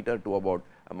nanometer to about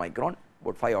a micron,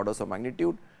 about 5 orders of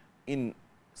magnitude in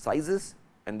sizes,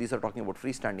 and these are talking about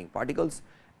freestanding particles,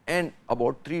 and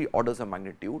about 3 orders of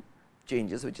magnitude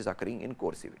changes which is occurring in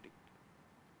coercivity.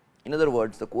 In other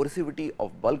words, the coercivity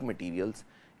of bulk materials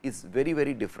is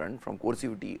very different from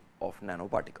coercivity of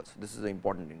nanoparticles. This is an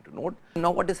important thing to note.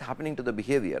 Now, what is happening to the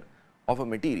behavior of a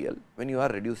material when you are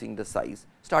reducing the size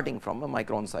starting from a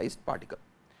micron sized particle?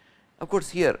 Of course,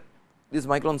 here these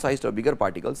micron sized or bigger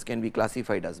particles can be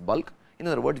classified as bulk. In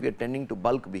other words, we are tending to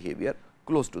bulk behavior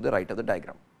close to the right of the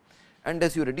diagram. And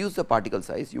as you reduce the particle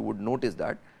size, you would notice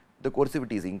that the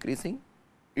coercivity is increasing,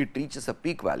 it reaches a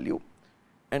peak value,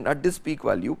 and at this peak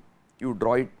value you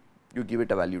draw it, you give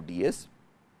it a value ds,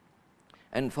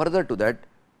 and further to that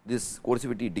this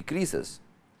coercivity decreases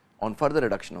on further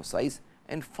reduction of size,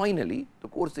 and finally, the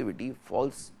coercivity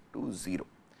falls to 0,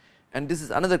 and this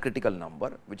is another critical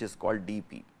number which is called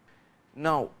dp.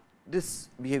 Now, this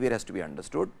behavior has to be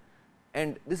understood,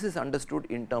 and this is understood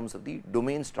in terms of the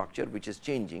domain structure which is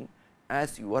changing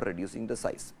as you are reducing the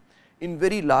size. In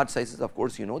very large sizes, of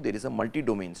course, you know there is a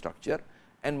multi-domain structure,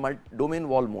 and domain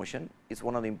wall motion is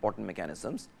one of the important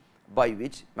mechanisms by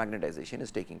which magnetization is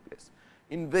taking place.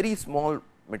 In very small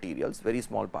materials, very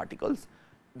small particles,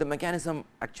 the mechanism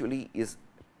actually is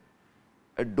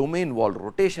a domain wall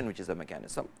rotation, which is a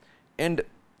mechanism, and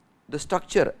the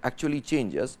structure actually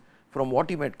changes from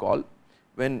what you might call,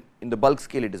 when in the bulk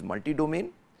scale it is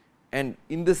multi-domain, and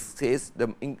in this case the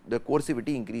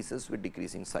coercivity increases with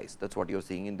decreasing size. That is what you are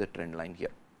seeing in the trend line here.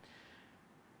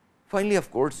 Finally,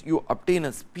 of course, you obtain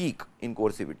a peak in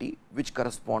coercivity which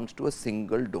corresponds to a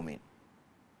single domain,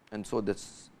 and so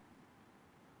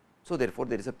therefore,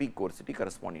 there is a peak coercivity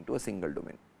corresponding to a single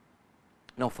domain.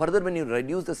 Now, further when you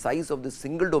reduce the size of the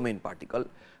single domain particle,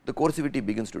 the coercivity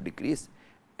begins to decrease,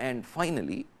 and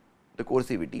finally, the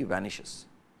coercivity vanishes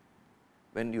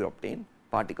when you obtain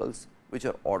particles which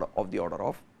are of the order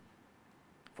of,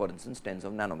 for instance, tens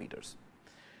of nanometers.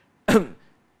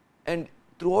 And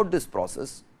throughout this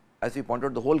process, as we pointed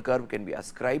out, the whole curve can be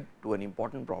ascribed to an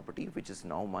important property, which is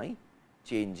now my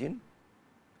change in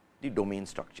the domain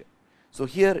structure. So,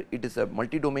 here it is a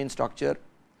multi-domain structure,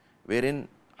 wherein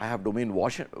I have domain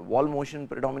wall motion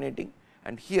predominating,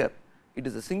 and here it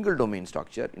is a single domain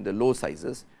structure in the low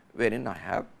sizes, wherein I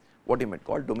have what you might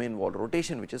call domain wall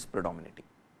rotation, which is predominating.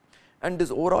 And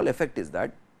this overall effect is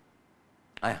that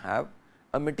I have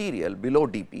a material below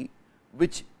dp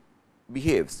which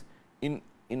behaves in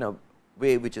a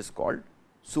way which is called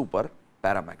super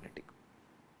paramagnetic.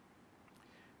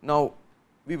 Now,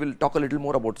 we will talk a little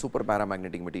more about super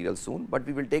paramagnetic materials soon, but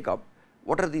we will take up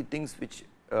what are the things which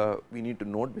we need to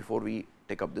note before we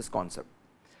take up this concept.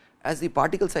 As the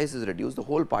particle size is reduced, the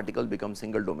whole particle becomes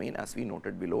single domain, as we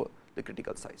noted below the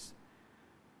critical size.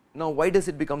 Now, why does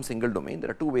it become single domain?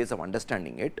 There are two ways of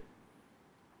understanding it.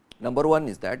 Number one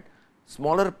is that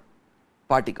smaller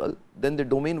particle, then the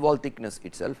domain wall thickness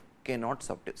itself cannot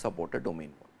support a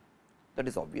domain wall. That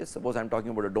is obvious. Suppose I am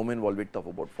talking about a domain wall width of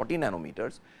about 40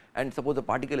 nanometers, and suppose the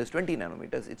particle is 20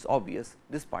 nanometers, it is obvious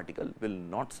this particle will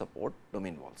not support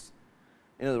domain walls.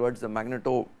 In other words,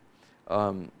 the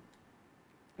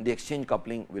the exchange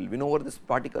coupling will win over this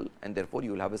particle, and therefore,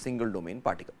 you will have a single domain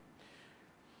particle.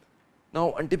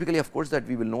 Now, and typically of course, that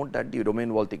we will note that the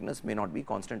domain wall thickness may not be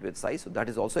constant with size. So, that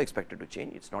is also expected to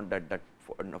change. It is not that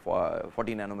for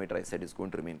 40 nanometer I said is going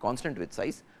to remain constant with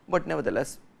size, but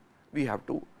nevertheless, we have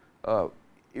to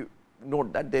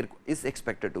note that there is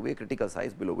expected to be a critical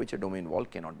size below which a domain wall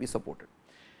cannot be supported.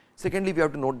 Secondly, we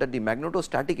have to note that the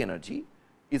magnetostatic energy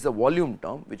is a volume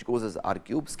term which goes as r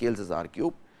cube, scales as r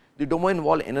cube. The domain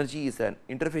wall energy is an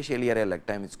interfacial area like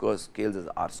time which scales as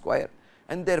r square,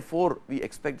 and therefore, we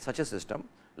expect such a system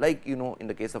like in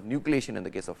the case of nucleation, in the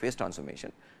case of phase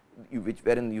transformation,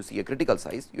 wherein you see a critical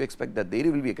size, you expect that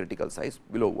there will be a critical size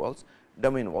below walls,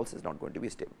 domain walls is not going to be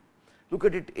stable. Look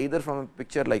at it either from a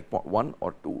picture like 1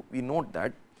 or 2, we note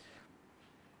that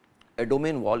a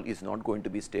domain wall is not going to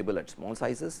be stable at small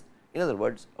sizes. In other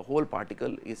words, a whole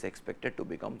particle is expected to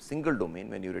become single domain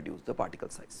when you reduce the particle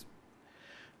size.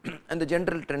 And the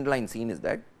general trend line seen is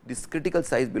that this critical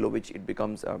size below which it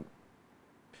becomes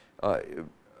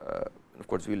of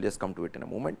course, we will just come to it in a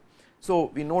moment.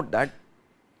 So, we note that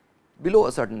below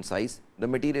a certain size, the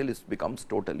material becomes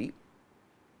totally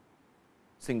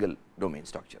single domain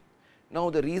structure.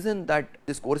 Now, the reason that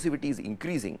this coercivity is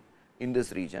increasing in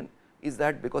this region is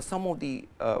that because some of the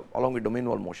along with domain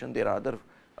wall motion, there are other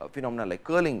phenomena like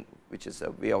curling, which is a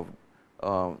way of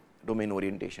domain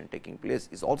orientation taking place,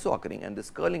 is also occurring, and this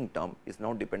curling term is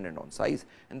now dependent on size,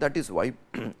 and that is why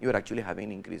you are actually having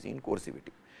an increase in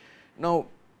coercivity. Now,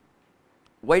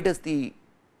 why does the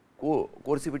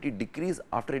coercivity decrease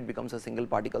after it becomes a single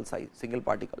particle size, single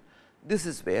particle? This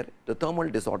is where the thermal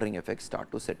disordering effects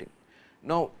start to set in.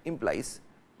 Now, implies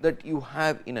that you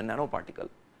have in a nanoparticle,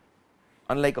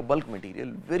 unlike a bulk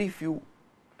material, very few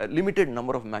limited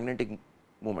number of magnetic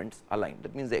moments aligned.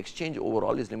 That means, the exchange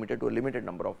overall is limited to a limited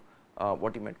number of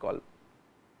what you might call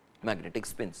magnetic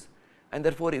spins, and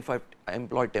therefore, if I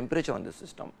employ temperature on this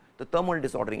system, the thermal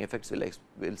disordering effects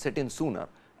will set in sooner,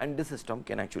 and this system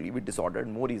can actually be disordered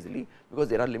more easily, because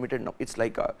there are limited, it is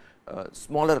like a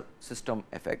smaller system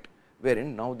effect,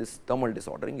 wherein now this thermal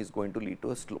disordering is going to lead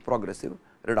to a slow progressive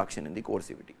reduction in the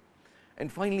coercivity.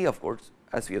 And finally, of course,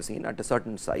 as we have seen at a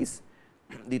certain size,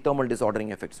 the thermal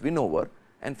disordering effects win over,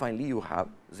 and finally, you have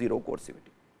zero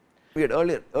coercivity. We had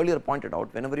earlier pointed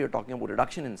out, whenever you are talking about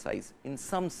reduction in size, in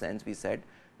some sense we said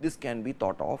this can be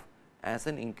thought of as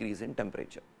an increase in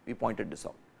temperature. We pointed this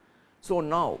out. So,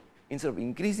 now instead of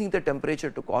increasing the temperature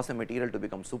to cause a material to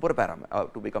become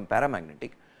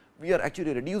paramagnetic, we are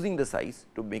actually reducing the size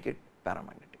to make it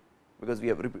paramagnetic, because we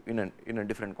have in a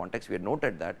different context we had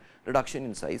noted that reduction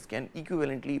in size can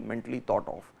equivalently mentally thought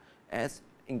of as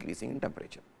increasing in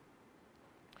temperature.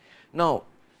 Now,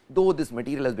 though this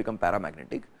material has become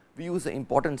paramagnetic, we use an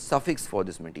important suffix for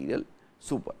this material,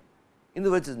 super. In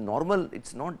other words, it is normal, it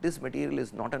is not, this material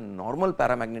is not a normal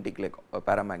paramagnetic like a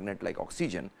paramagnet like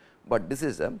oxygen, but this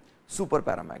is a super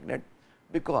paramagnet,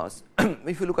 because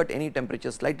if you look at any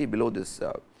temperature slightly below this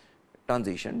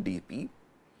transition dP,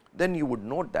 then you would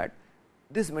note that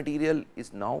this material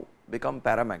is now become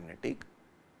paramagnetic.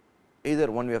 Either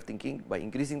one way of thinking, by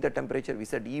increasing the temperature, we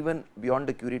said even beyond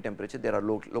the Curie temperature there are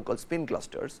local spin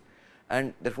clusters,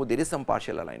 and therefore, there is some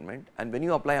partial alignment, and when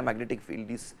you apply a magnetic field,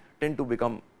 these tend to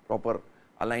become proper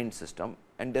aligned system,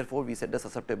 and therefore, we said the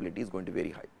susceptibility is going to be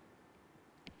very high.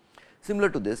 Similar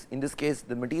to this, in this case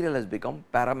the material has become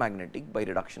paramagnetic by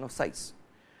reduction of size.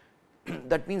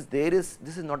 That means, this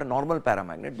is not a normal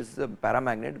paramagnet, this is a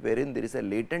paramagnet wherein there is a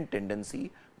latent tendency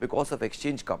because of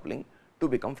exchange coupling to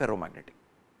become ferromagnetic.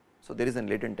 So, there is a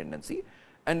latent tendency,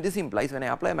 and this implies when I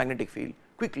apply a magnetic field,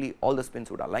 quickly all the spins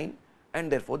would align,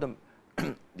 and therefore,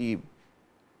 the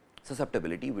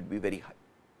susceptibility would be very high.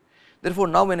 Therefore,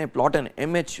 now when I plot an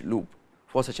MH loop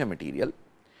for such a material,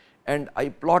 and I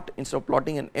plot, instead of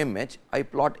plotting an MH, I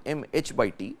plot MH by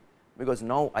T, because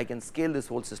now I can scale this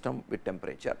whole system with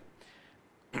temperature.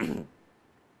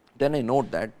 Then I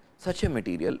note that such a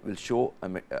material will show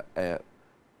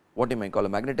what you might call a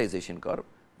magnetization curve,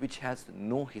 which has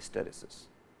no hysteresis.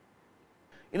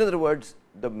 In other words,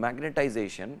 the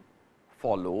magnetization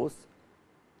follows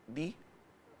the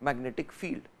magnetic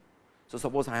field. So,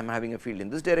 suppose I am having a field in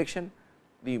this direction,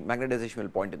 the magnetization will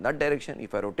point in that direction.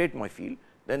 If I rotate my field,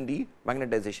 then the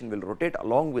magnetization will rotate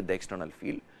along with the external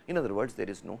field. In other words, there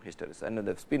is no hysteresis, and when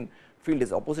the spin field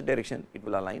is opposite direction, it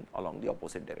will align along the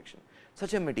opposite direction.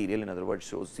 Such a material, in other words,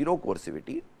 shows zero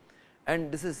coercivity,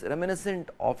 and this is reminiscent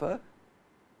of a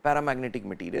paramagnetic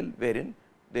material, wherein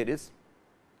there is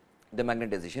the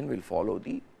magnetization will follow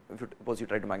the, if you suppose you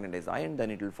try to magnetize iron, then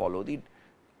it will follow the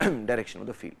direction of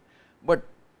the field. But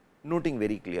noting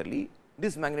very clearly,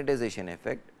 this magnetization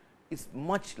effect is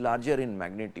much larger in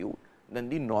magnitude than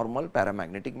the normal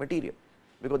paramagnetic material,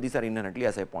 because these are inherently,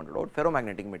 as I pointed out,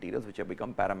 ferromagnetic materials which have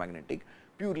become paramagnetic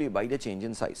purely by the change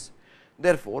in size.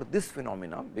 Therefore, this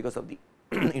phenomena, because of the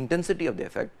intensity of the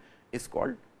effect, is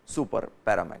called super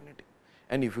paramagnetic.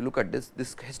 And if you look at this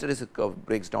hysteresis curve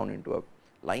breaks down into a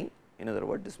line. In other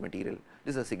words, this material,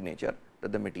 this is a signature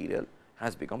that the material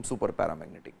has become super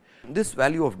paramagnetic. This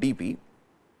value of dP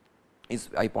is,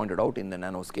 I pointed out, in the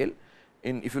nanoscale.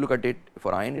 If you look at it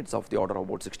for iron, it is of the order of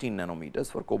about 16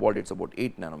 nanometers, for cobalt it is about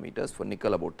 8 nanometers, for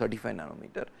nickel about 35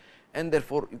 nanometer, and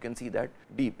therefore, you can see that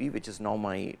dP, which is now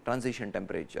my transition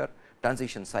temperature,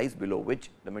 transition size below which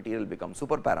the material becomes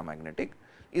super paramagnetic,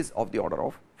 is of the order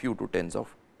of few to tens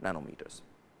of nanometers.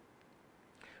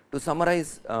 To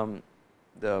summarize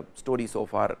the story so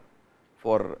far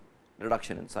for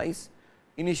reduction in size,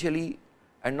 initially,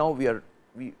 and now we have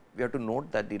to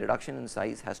note that the reduction in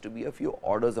size has to be a few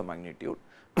orders of magnitude,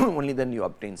 only then you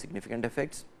obtain significant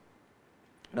effects.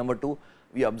 Number 2,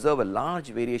 we observe a large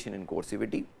variation in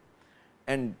coercivity,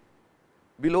 and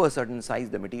below a certain size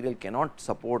the material cannot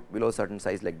support, below a certain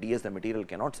size like ds, the material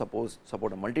cannot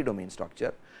support a multi-domain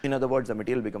structure. In other words, the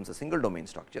material becomes a single domain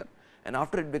structure, and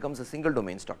after it becomes a single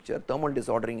domain structure, thermal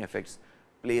disordering effects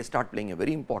start playing a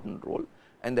very important role,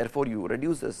 and therefore, you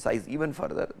reduce the size even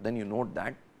further, then you note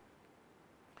that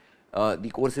the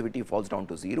coercivity falls down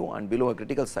to 0, and below a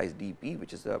critical size dP,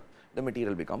 which is the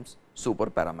material becomes super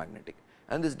paramagnetic,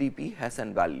 and this dP has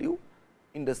an value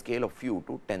in the scale of few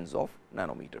to tens of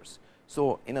nanometers.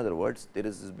 So, in other words, there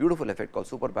is this beautiful effect called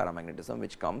super paramagnetism,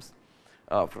 which comes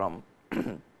from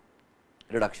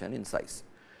reduction in size.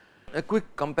 A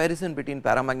quick comparison between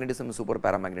paramagnetism and super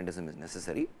paramagnetism is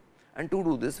necessary, and to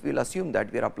do this, we will assume that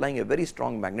we are applying a very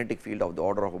strong magnetic field of the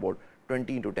order of about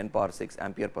 20 into 10 power 6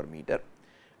 ampere per meter,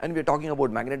 and we are talking about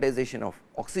magnetization of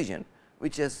oxygen,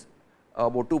 which is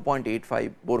about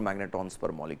 2.85 Bohr magnetons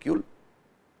per molecule,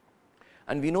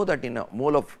 and we know that in a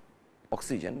mole of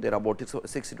oxygen there are about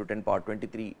 6 into 10 power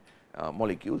 23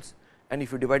 molecules, and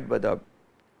if you divide by the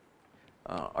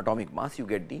atomic mass, you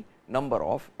get the number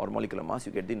of, or molecular mass,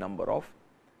 you get the number of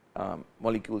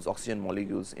molecules, oxygen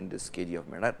molecules in this kg of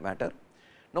matter.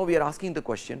 Now, we are asking the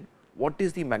question, what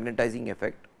is the magnetizing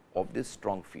effect of this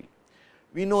strong field?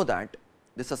 We know that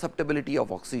the susceptibility of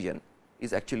oxygen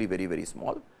is actually very, very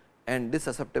small, and this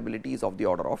susceptibility is of the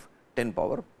order of 10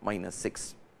 power minus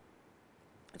 6.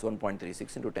 It is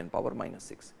 1.36 into 10 power minus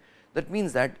 6. That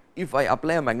means that if I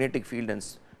apply a magnetic field and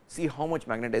see how much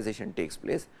magnetization takes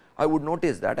place, I would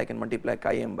notice that I can multiply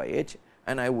chi m by h,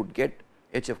 and I would get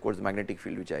h, of course, the magnetic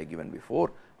field which I have given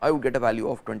before, I would get a value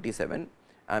of 27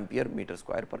 ampere meter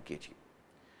square per kg.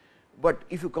 But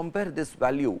if you compare this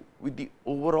value with the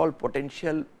overall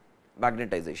potential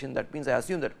magnetization, that means I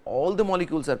assume that all the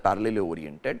molecules are parallelly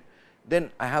oriented,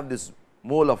 then I have this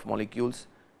mole of molecules,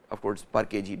 of course, per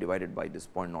kg divided by this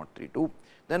 0.032,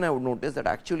 then I would notice that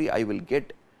actually I will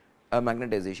get a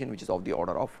magnetization which is of the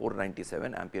order of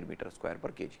 497 ampere meter square per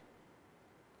kg.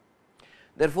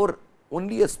 Therefore,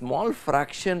 only a small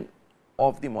fraction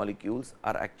of the molecules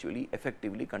are actually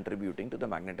effectively contributing to the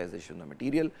magnetization of the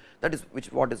material, that is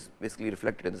what is basically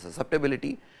reflected in the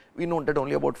susceptibility. We note that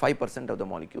only about 5% of the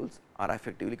molecules are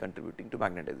effectively contributing to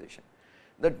magnetization.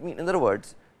 That means, in other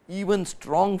words, even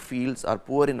strong fields are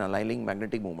poor in aligning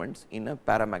magnetic moments in a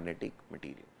paramagnetic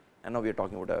material, and now we are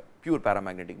talking about a pure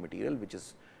paramagnetic material, which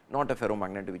is not a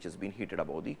ferromagnet which has been heated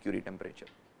above the Curie temperature.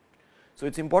 So, it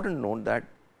is important to note that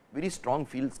very strong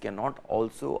fields cannot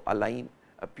also align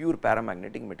a pure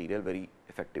paramagnetic material very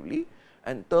effectively,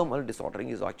 and thermal disordering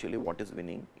is actually what is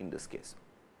winning in this case.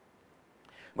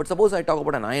 But suppose I talk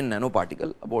about an iron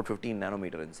nanoparticle about 15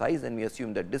 nanometer in size, and we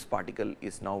assume that this particle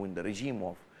is now in the regime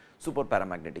of super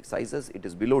paramagnetic sizes, it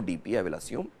is below dP, I will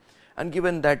assume, and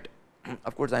given that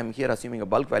of course, I am here assuming a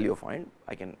bulk value of iron,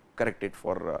 I can correct it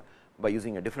for by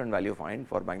using a different value of iron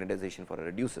for magnetization for a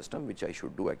reduced system, which I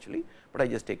should do actually, but I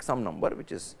just take some number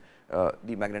which is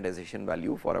the magnetization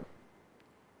value for a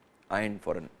iron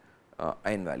for an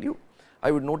iron value. I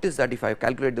would notice that if I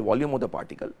calculate the volume of the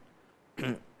particle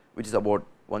which is about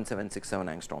 1767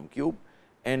 angstrom cube,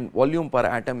 and volume per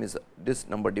atom is this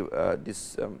number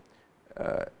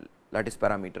lattice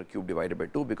parameter cube divided by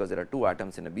 2, because there are 2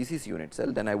 atoms in a BCC unit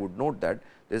cell, then I would note that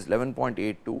there is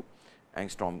 11.82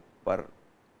 angstrom per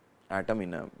atom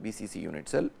in a BCC unit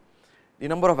cell. The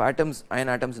number of atoms, ion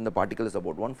atoms in the particle is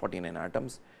about 149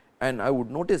 atoms, and I would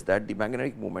notice that the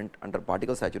magnetic moment under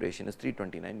particle saturation is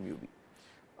 329 mu b.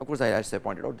 Of course, as I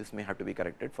pointed out, this may have to be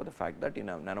corrected for the fact that in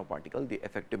a nanoparticle the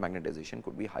effective magnetization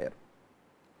could be higher.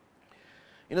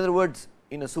 In other words,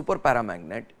 in a super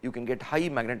paramagnet you can get high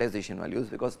magnetization values,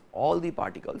 because all the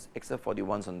particles except for the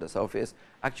ones on the surface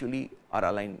actually are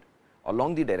aligned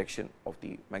along the direction of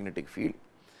the magnetic field,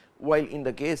 while in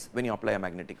the case when you apply a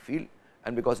magnetic field,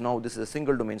 and because now this is a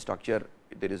single domain structure,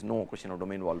 there is no question of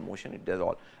domain wall motion, it does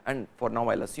all, and for now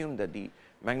I will assume that the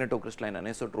magnetocrystalline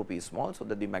anisotropy is small, so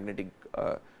that the magnetic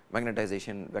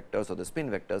magnetization vectors or the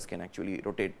spin vectors can actually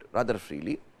rotate rather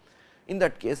freely. In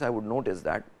that case, I would notice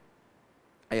that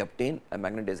I obtain a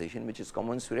magnetization which is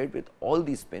commensurate with all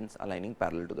these spins aligning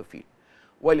parallel to the field,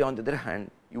 while on the other hand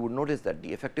you would notice that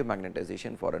the effective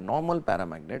magnetization for a normal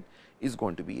paramagnet is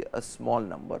going to be a small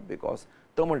number, because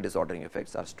thermal disordering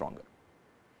effects are stronger.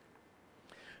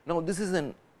 Now, this is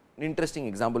an interesting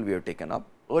example we have taken up.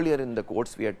 Earlier in the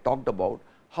course we had talked about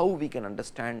how we can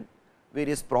understand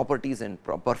various properties and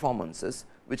performances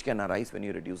which can arise when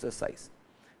you reduce the size.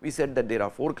 We said that there are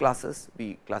 4 classes,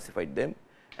 we classified them,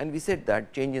 and we said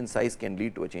that change in size can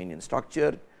lead to a change in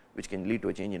structure, which can lead to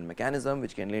a change in mechanism,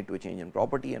 which can lead to a change in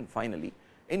property, and finally,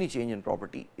 any change in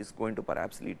property is going to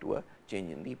perhaps lead to a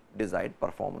change in the desired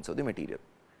performance of the material.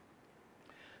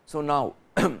 So, now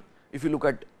if you look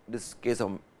at this case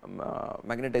of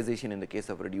magnetization in the case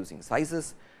of reducing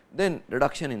sizes, then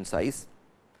reduction in size,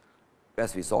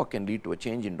 as we saw, can lead to a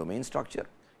change in domain structure.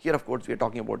 Here of course, we are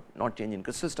talking about not change in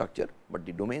crystal structure, but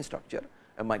the domain structure,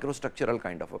 a microstructural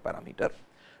kind of a parameter.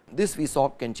 This we saw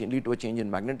can lead to a change in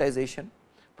magnetization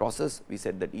process. We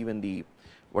said that even the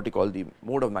what you call the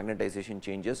mode of magnetization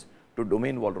changes to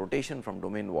domain wall rotation from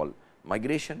domain wall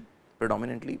migration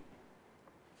predominantly,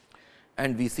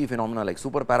 and we see phenomena like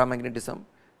super paramagnetism.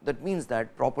 That means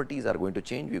that properties are going to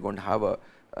change. We are going to have a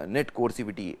net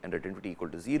coercivity and retentivity equal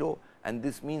to 0, and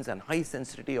this means an high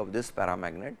sensitivity of this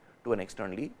paramagnet to an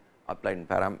externally applied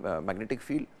magnetic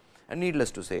field. And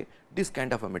needless to say, this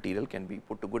kind of a material can be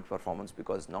put to good performance,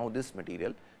 because now this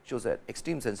material shows an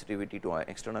extreme sensitivity to an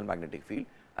external magnetic field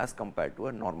as compared to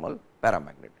a normal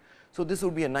paramagnet. So, this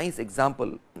would be a nice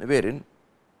example wherein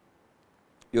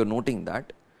you are noting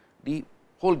that the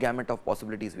whole gamut of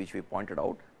possibilities which we pointed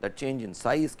out, that change in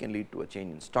size can lead to a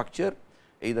change in structure,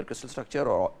 either crystal structure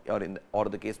or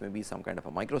the case may be some kind of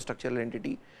a microstructural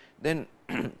entity, then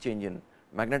change in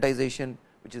magnetization,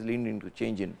 which is leading to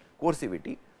change in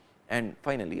coercivity, and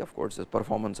finally of course, the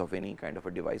performance of any kind of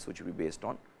a device which will be based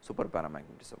on super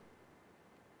paramagnetism.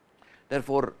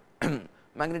 Therefore,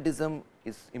 magnetism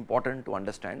is important to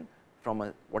understand from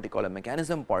a what you call a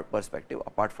mechanism perspective,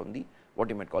 apart from the what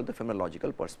you might call the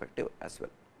phenomenological perspective as well.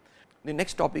 The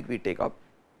next topic we take up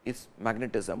is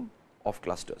magnetism of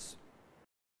clusters.